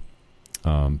 Chucky,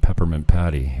 Peppermint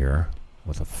Patty here,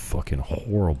 with a fucking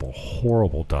horrible,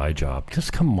 horrible dye job.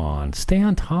 Just come on, stay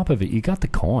on top of it. You got the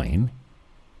coin.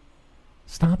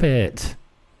 Stop it.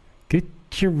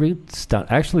 Get your roots done.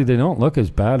 Actually, they don't look as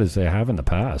bad as they have in the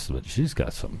past, but she's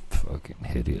got some fucking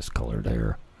hideous colored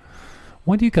hair.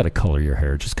 Why do you got to color your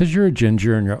hair? Just because you're a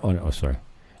ginger and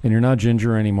and you're not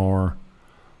ginger anymore?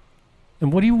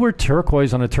 And what do you wear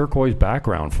turquoise on a turquoise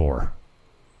background for?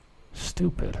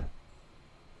 Stupid.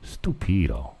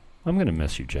 Stupido. I'm going to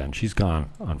miss you, Jen. She's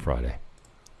gone on Friday.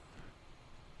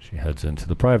 She heads into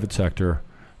the private sector,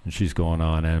 and she's going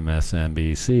on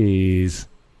MSNBC's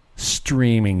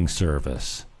streaming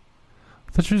service.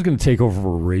 I thought she was going to take over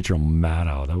for Rachel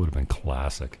Maddow. That would have been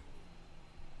classic.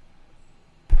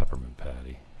 Peppermint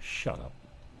Patty. Shut up.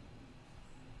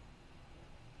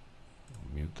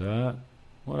 Mute that.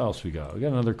 What else we got? We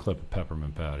got another clip of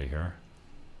Peppermint Patty here.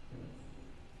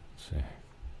 Let's see.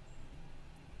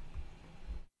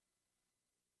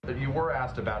 You were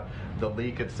asked about the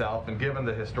leak itself, and given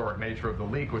the historic nature of the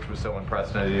leak, which was so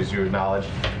unprecedented, as you acknowledged,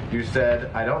 you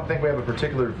said, I don't think we have a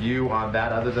particular view on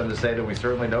that other than to say that we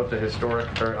certainly note the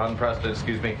historic, or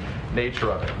unprecedented,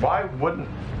 nature of it. Why wouldn't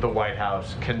the White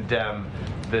House condemn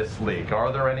this leak?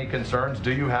 Are there any concerns?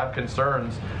 Do you have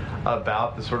concerns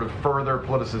about the sort of further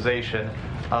politicization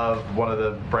of one of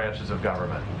the branches of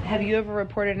government? Have you ever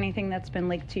reported anything that's been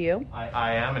leaked to you?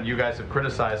 I am, and you guys have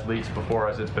criticized leaks before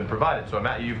as it's been provided. So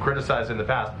you've criticized in the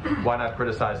past. Why not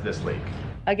criticize this leak?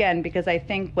 Again, because I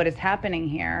think what is happening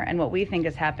here, and what we think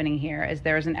is happening here, is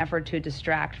there is an effort to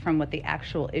distract from what the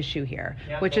actual issue here,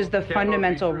 which is the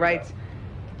fundamental rights.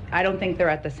 I don't think they're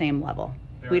at the same level.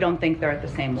 we don't think they're at the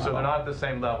same level. So they're not at the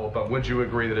same level, but would you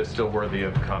agree that it's still worthy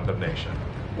of condemnation?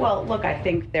 Well, look, I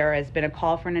think there has been a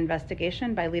call for an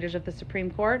investigation by leaders of the Supreme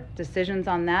Court. Decisions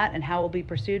on that and how it will be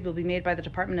pursued will be made by the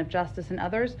Department of Justice and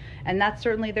others. And that's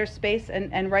certainly their space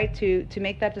and right to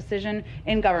make that decision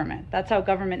in government. That's how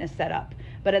government is set up.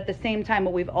 But at the same time,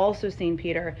 what we've also seen,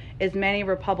 Peter, is many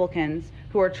Republicans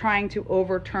who are trying to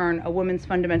overturn a woman's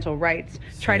fundamental rights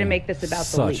try to make this about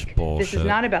the leak. Bullshit. This is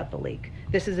not about the leak.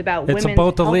 This is about It's women's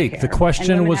about the leak. The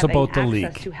question was about the leak.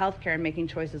 Access to healthcare and making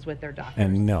choices with their doctors.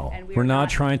 And no, And we're not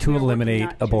trying to eliminate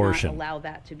abortion. To not allow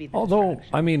that to be the Although,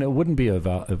 distraction. I mean, it would be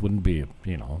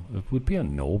a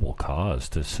noble cause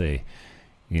to say,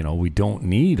 we don't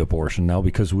need abortion now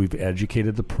because we've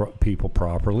educated the people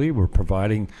properly. We're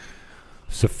providing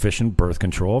sufficient birth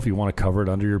control. If you want to cover it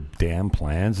under your damn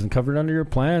plans, then cover it under your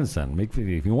plans. Then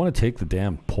if you want to take the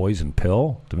damn poison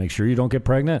pill to make sure you don't get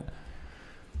pregnant,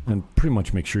 and pretty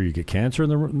much make sure you get cancer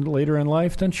later in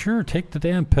life, then sure, take the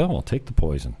damn pill, take the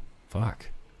poison. Fuck,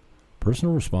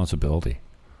 personal responsibility.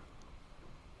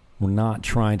 We're not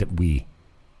trying to.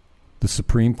 The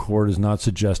Supreme Court is not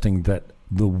suggesting that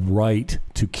the right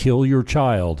to kill your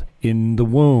child in the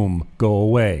womb go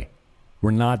away.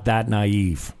 We're not that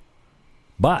naive.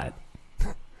 But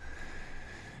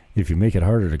if you make it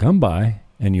harder to come by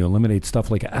and you eliminate stuff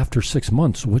like after 6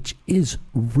 months, which is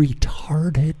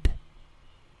retarded,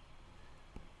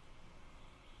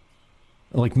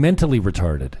 like mentally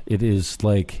retarded, it is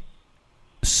like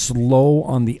slow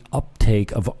on the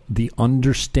uptake of the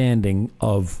understanding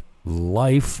of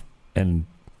life and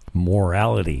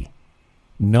morality.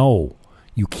 No,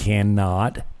 you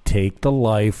cannot take the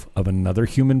life of another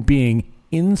human being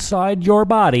inside your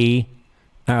body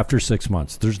after 6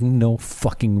 months. There's no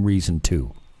fucking reason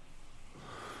to.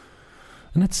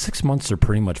 And at 6 months, they're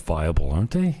pretty much viable,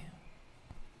 aren't they?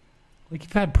 Like,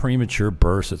 you've had premature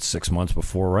births at 6 months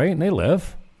before, right? And they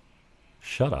live.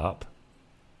 Shut up.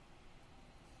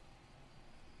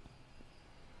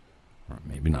 Or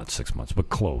maybe not 6 months, but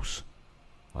close.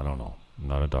 I don't know. I'm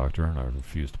not a doctor, and I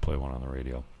refuse to play one on the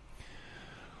radio.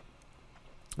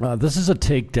 This is a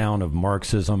takedown of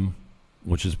Marxism,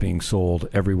 which is being sold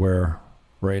everywhere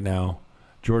right now.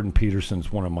 Jordan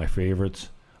Peterson's one of my favorites.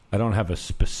 I don't have a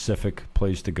specific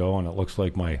place to go, and it looks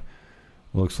like my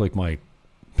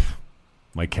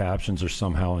captions are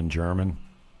somehow in German.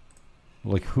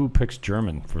 Like, who picks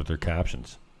German for their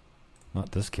captions?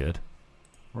 Not this kid.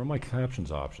 Where are my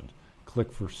captions options?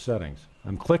 Click for settings.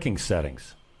 I'm clicking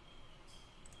settings.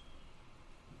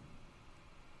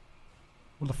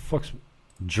 What the fuck's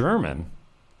German?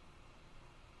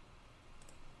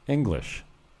 English.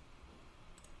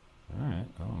 All right.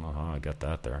 I don't know how I got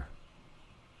that there.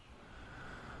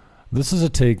 This is a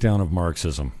takedown of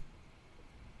Marxism.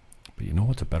 But you know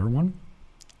what's a better one?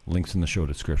 Links in the show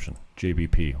description.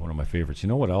 JBP, one of my favorites. You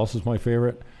know what else is my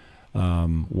favorite?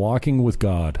 Walking with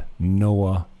God.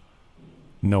 Noah,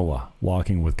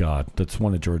 Walking with God. That's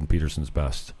one of Jordan Peterson's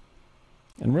best.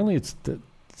 And really, it's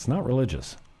not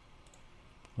religious.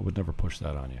 I would never push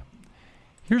that on you.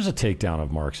 Here's a takedown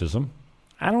of Marxism.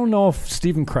 I don't know if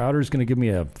Steven Crowder is going to give me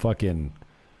a fucking,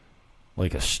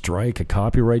 like a strike, a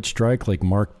copyright strike like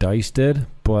Mark Dice did,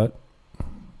 but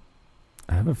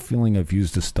I have a feeling I've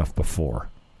used this stuff before.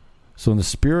 So in the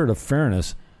spirit of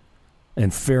fairness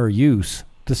and fair use,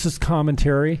 this is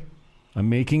commentary. I'm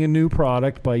making a new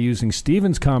product by using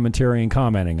Steven's commentary and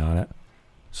commenting on it.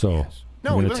 So yes.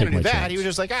 No, he wasn't going to do that. He was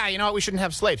just like, you know what, we shouldn't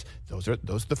have slaves. Those are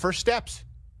the first steps.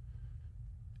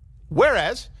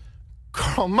 Whereas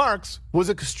Karl Marx was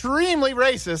extremely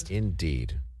racist.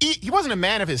 Indeed. He wasn't a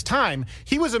man of his time.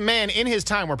 He was a man in his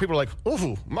time where people were like,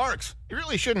 ooh, Marx, you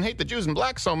really shouldn't hate the Jews and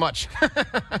blacks so much.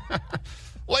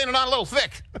 Laying it on a little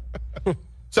thick.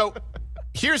 So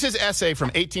here's his essay from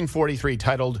 1843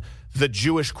 titled The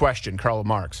Jewish Question, Karl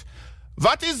Marx.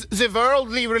 What is the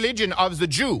worldly religion of the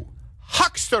Jew?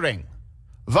 Huckstering.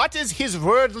 What is his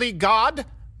worldly god?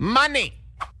 Money.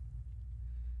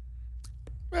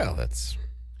 Well,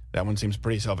 that one seems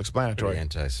pretty self-explanatory. Pretty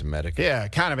anti-Semitic. Yeah,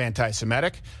 kind of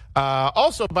anti-Semitic.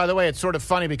 Also, by the way, it's sort of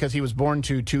funny because he was born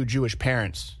to two Jewish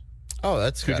parents. Oh,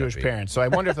 that's two Jewish parents. So I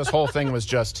wonder if this whole thing was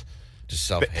just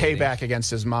payback against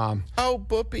his mom. Oh,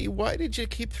 Bubby, why did you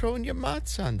keep throwing your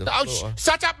mats on the floor?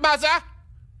 Shut up, mother!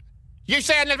 You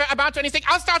say I never amount to anything?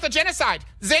 I'll start a genocide.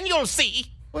 Then you'll see.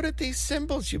 What are these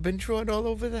symbols you've been drawing all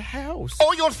over the house?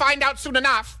 Oh, you'll find out soon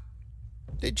enough.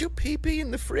 Did you pee-pee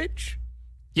in the fridge?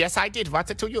 Yes, I did.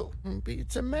 What's it to you?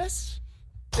 It's a mess.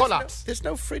 Pull-ups. There's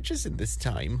no fridges in this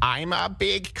time. I'm a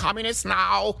big communist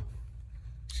now.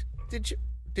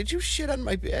 Did you shit on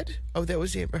my bed? Oh, that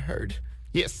was Amber Heard.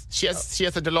 Yes, she has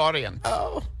a DeLorean.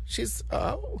 Oh.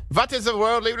 What is the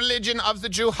worldly religion of the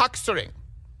Jew? Huckstering.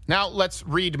 Now let's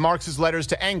read Marx's letters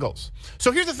to Engels.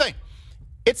 So here's the thing.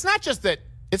 It's not just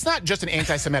an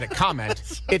anti-Semitic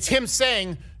comment. It's him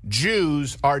saying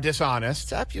Jews are dishonest.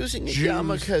 Stop using a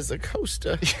yarmulke as a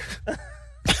coaster.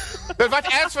 But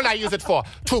what else will I use it for?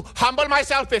 To humble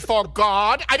myself before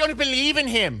God? I don't believe in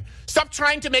him. Stop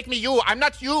trying to make me you. I'm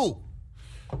not you.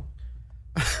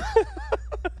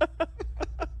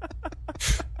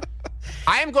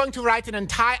 I am going to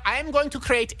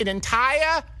create an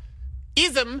entire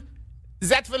ism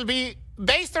that will be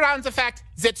based around the fact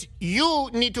that you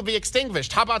need to be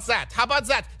extinguished. How about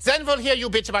that? Then we'll hear you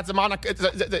bitch about the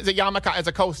yarmulke as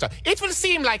a coaster. It will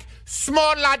seem like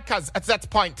small ladkas at that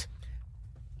point.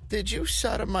 Did you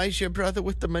sodomize your brother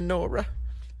with the menorah?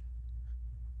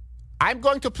 I'm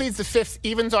going to plead the fifth,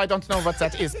 even though I don't know what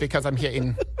that is, because I'm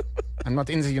not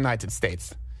in the United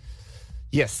States.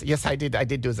 Yes, I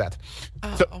did do that.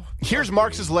 So here's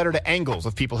Marx's letter to Engels,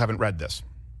 if people haven't read this.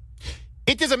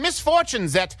 It is a misfortune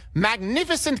that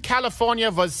magnificent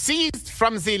California was seized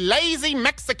from the lazy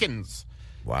Mexicans.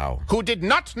 Wow. Who did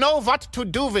not know what to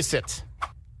do with it.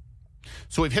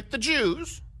 So we've hit the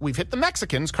Jews. We've hit the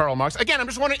Mexicans, Karl Marx. Again, I'm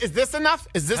just wondering, is this enough?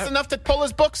 Is this enough to pull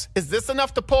his books? Is this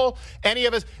enough to pull any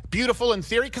of his beautiful in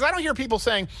theory? Because I don't hear people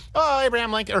saying, oh,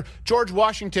 Abraham Lincoln or George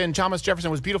Washington, Thomas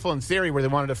Jefferson was beautiful in theory where they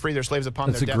wanted to free their slaves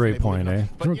upon their death. That's a great point, eh?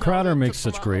 But, Crowder makes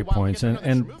such great points.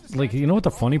 And like, you know what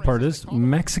the funny part is?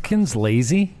 Mexicans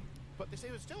lazy?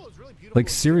 Like,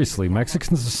 seriously,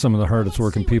 Mexicans are some of the hardest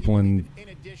working people in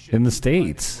the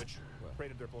States.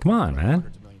 Come on,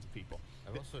 man.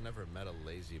 I've also never met a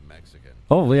lazy Mexican.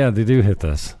 Oh, yeah, they do hit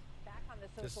this.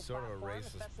 Just sort of a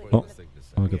racist, Oh, pointless thing to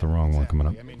say. I'll get the wrong one coming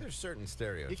up. I mean, there's certain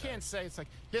stereotypes. You can't say it's like,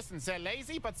 listen, they're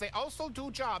lazy, but they also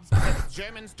do jobs that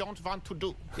Germans don't want to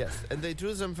do. Yes, and they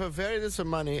do them for very little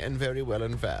money and very well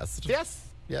and fast. Yes.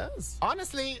 Yes.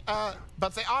 Honestly,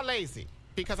 but they are lazy.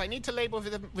 Because I need to label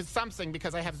them with something,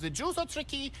 because I have the Jews are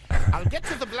tricky. I'll get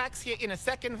to the blacks here in a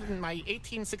second in my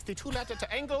 1862 letter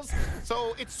to Engels.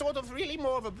 So it's sort of really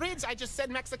more of a bridge. I just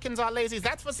said Mexicans are lazy.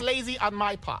 That was lazy on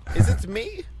my part. Is it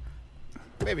me?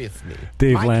 Maybe it's me.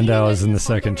 Dave Landau is in the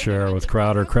second chair with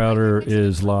Crowder. Crowder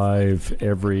is live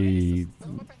every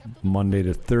Monday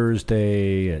to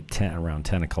Thursday at around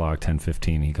 10 o'clock,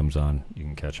 10:15. He comes on. You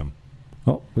can catch him.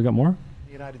 Oh, we got more?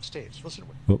 United States. Listen.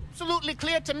 Absolutely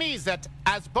clear to me that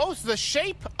as both the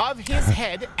shape of his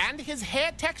head and his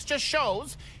hair texture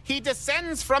shows, he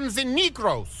descends from the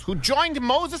Negroes who joined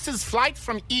Moses' flight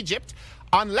from Egypt,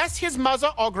 unless his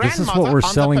mother or grandmother. This is what we're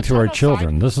selling to our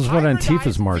children. This is what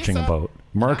Antifa's marching about.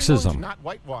 Marxism. Not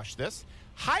whitewash this.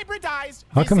 Hybridized.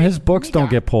 How come his books don't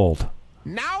get pulled?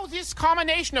 Now this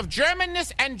combination of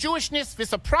Germanness and Jewishness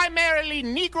with a primarily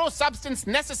Negro substance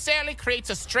necessarily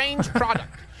creates a strange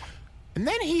product. And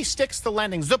then he sticks the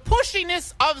landings. The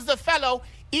pushiness of the fellow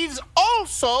is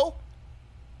also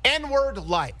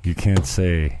N-word-like. You can't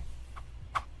say.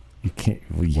 You can't.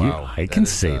 Well, I can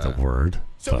say the word.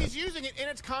 So he's using it in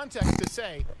its context to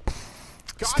say.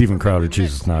 Stephen Crowder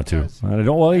chooses not to. I don't.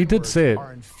 Well, he did say it.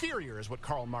 Are inferior, is what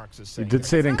Karl Marx is saying. He did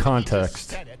say it in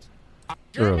context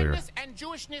earlier.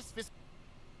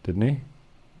 Didn't he?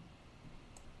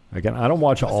 Again, I don't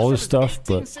watch all his stuff,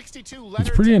 but it's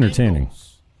pretty entertaining.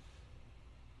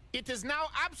 It is now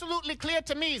absolutely clear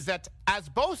to me that as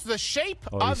both the shape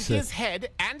of his head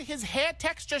and his hair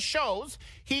texture shows,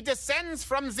 he descends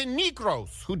from the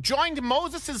Negroes who joined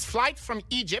Moses' flight from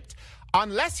Egypt,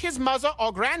 unless his mother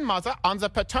or grandmother on the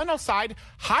paternal side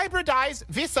hybridized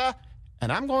with a,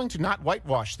 and I'm going to not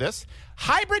whitewash this,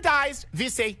 hybridized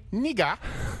with a nigger.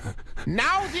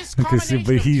 Now this combination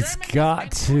but he's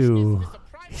got to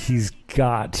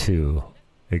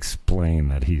explain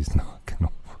that he's not going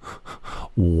to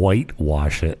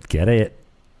whitewash it. Get it?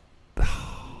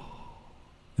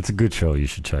 It's a good show. You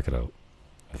should check it out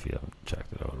if you haven't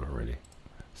checked it out already.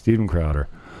 Stephen Crowder,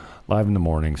 live in the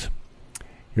mornings.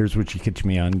 Here's what you catch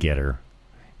me on Getter.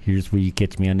 Here's where you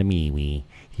catch me on the MeWe.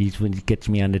 Here's what you catch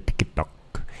me on the TikTok.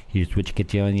 Here's what you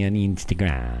catch me on the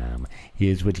Instagram.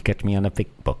 Here's what you catch me on the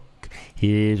Facebook.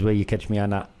 Here's where you catch me on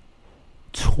the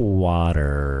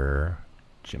Twitter.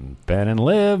 Jim Bannon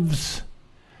lives.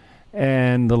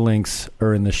 And the links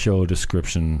are in the show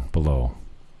description below.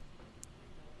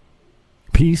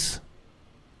 Peace.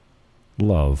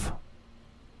 Love.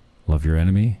 Love your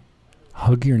enemy.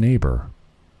 Hug your neighbor.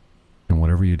 And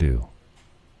whatever you do,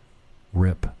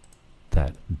 rip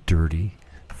that dirty,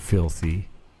 filthy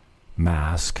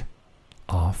mask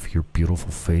off your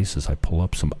beautiful face as I pull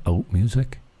up some out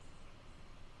music.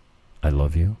 I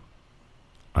love you.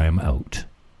 I am out.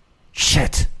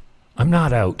 Shit! I'm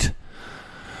not out.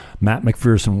 Matt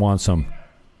McPherson wants some.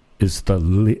 Is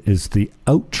the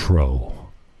outro.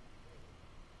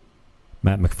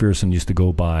 Matt McPherson used to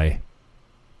go by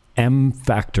M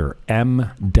Factor,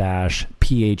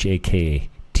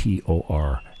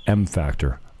 M-PHAKTOR, M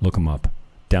Factor. Look him up,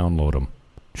 download him,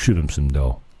 shoot him some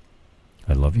dough.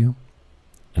 I love you,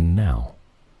 and now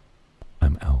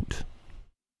I'm out.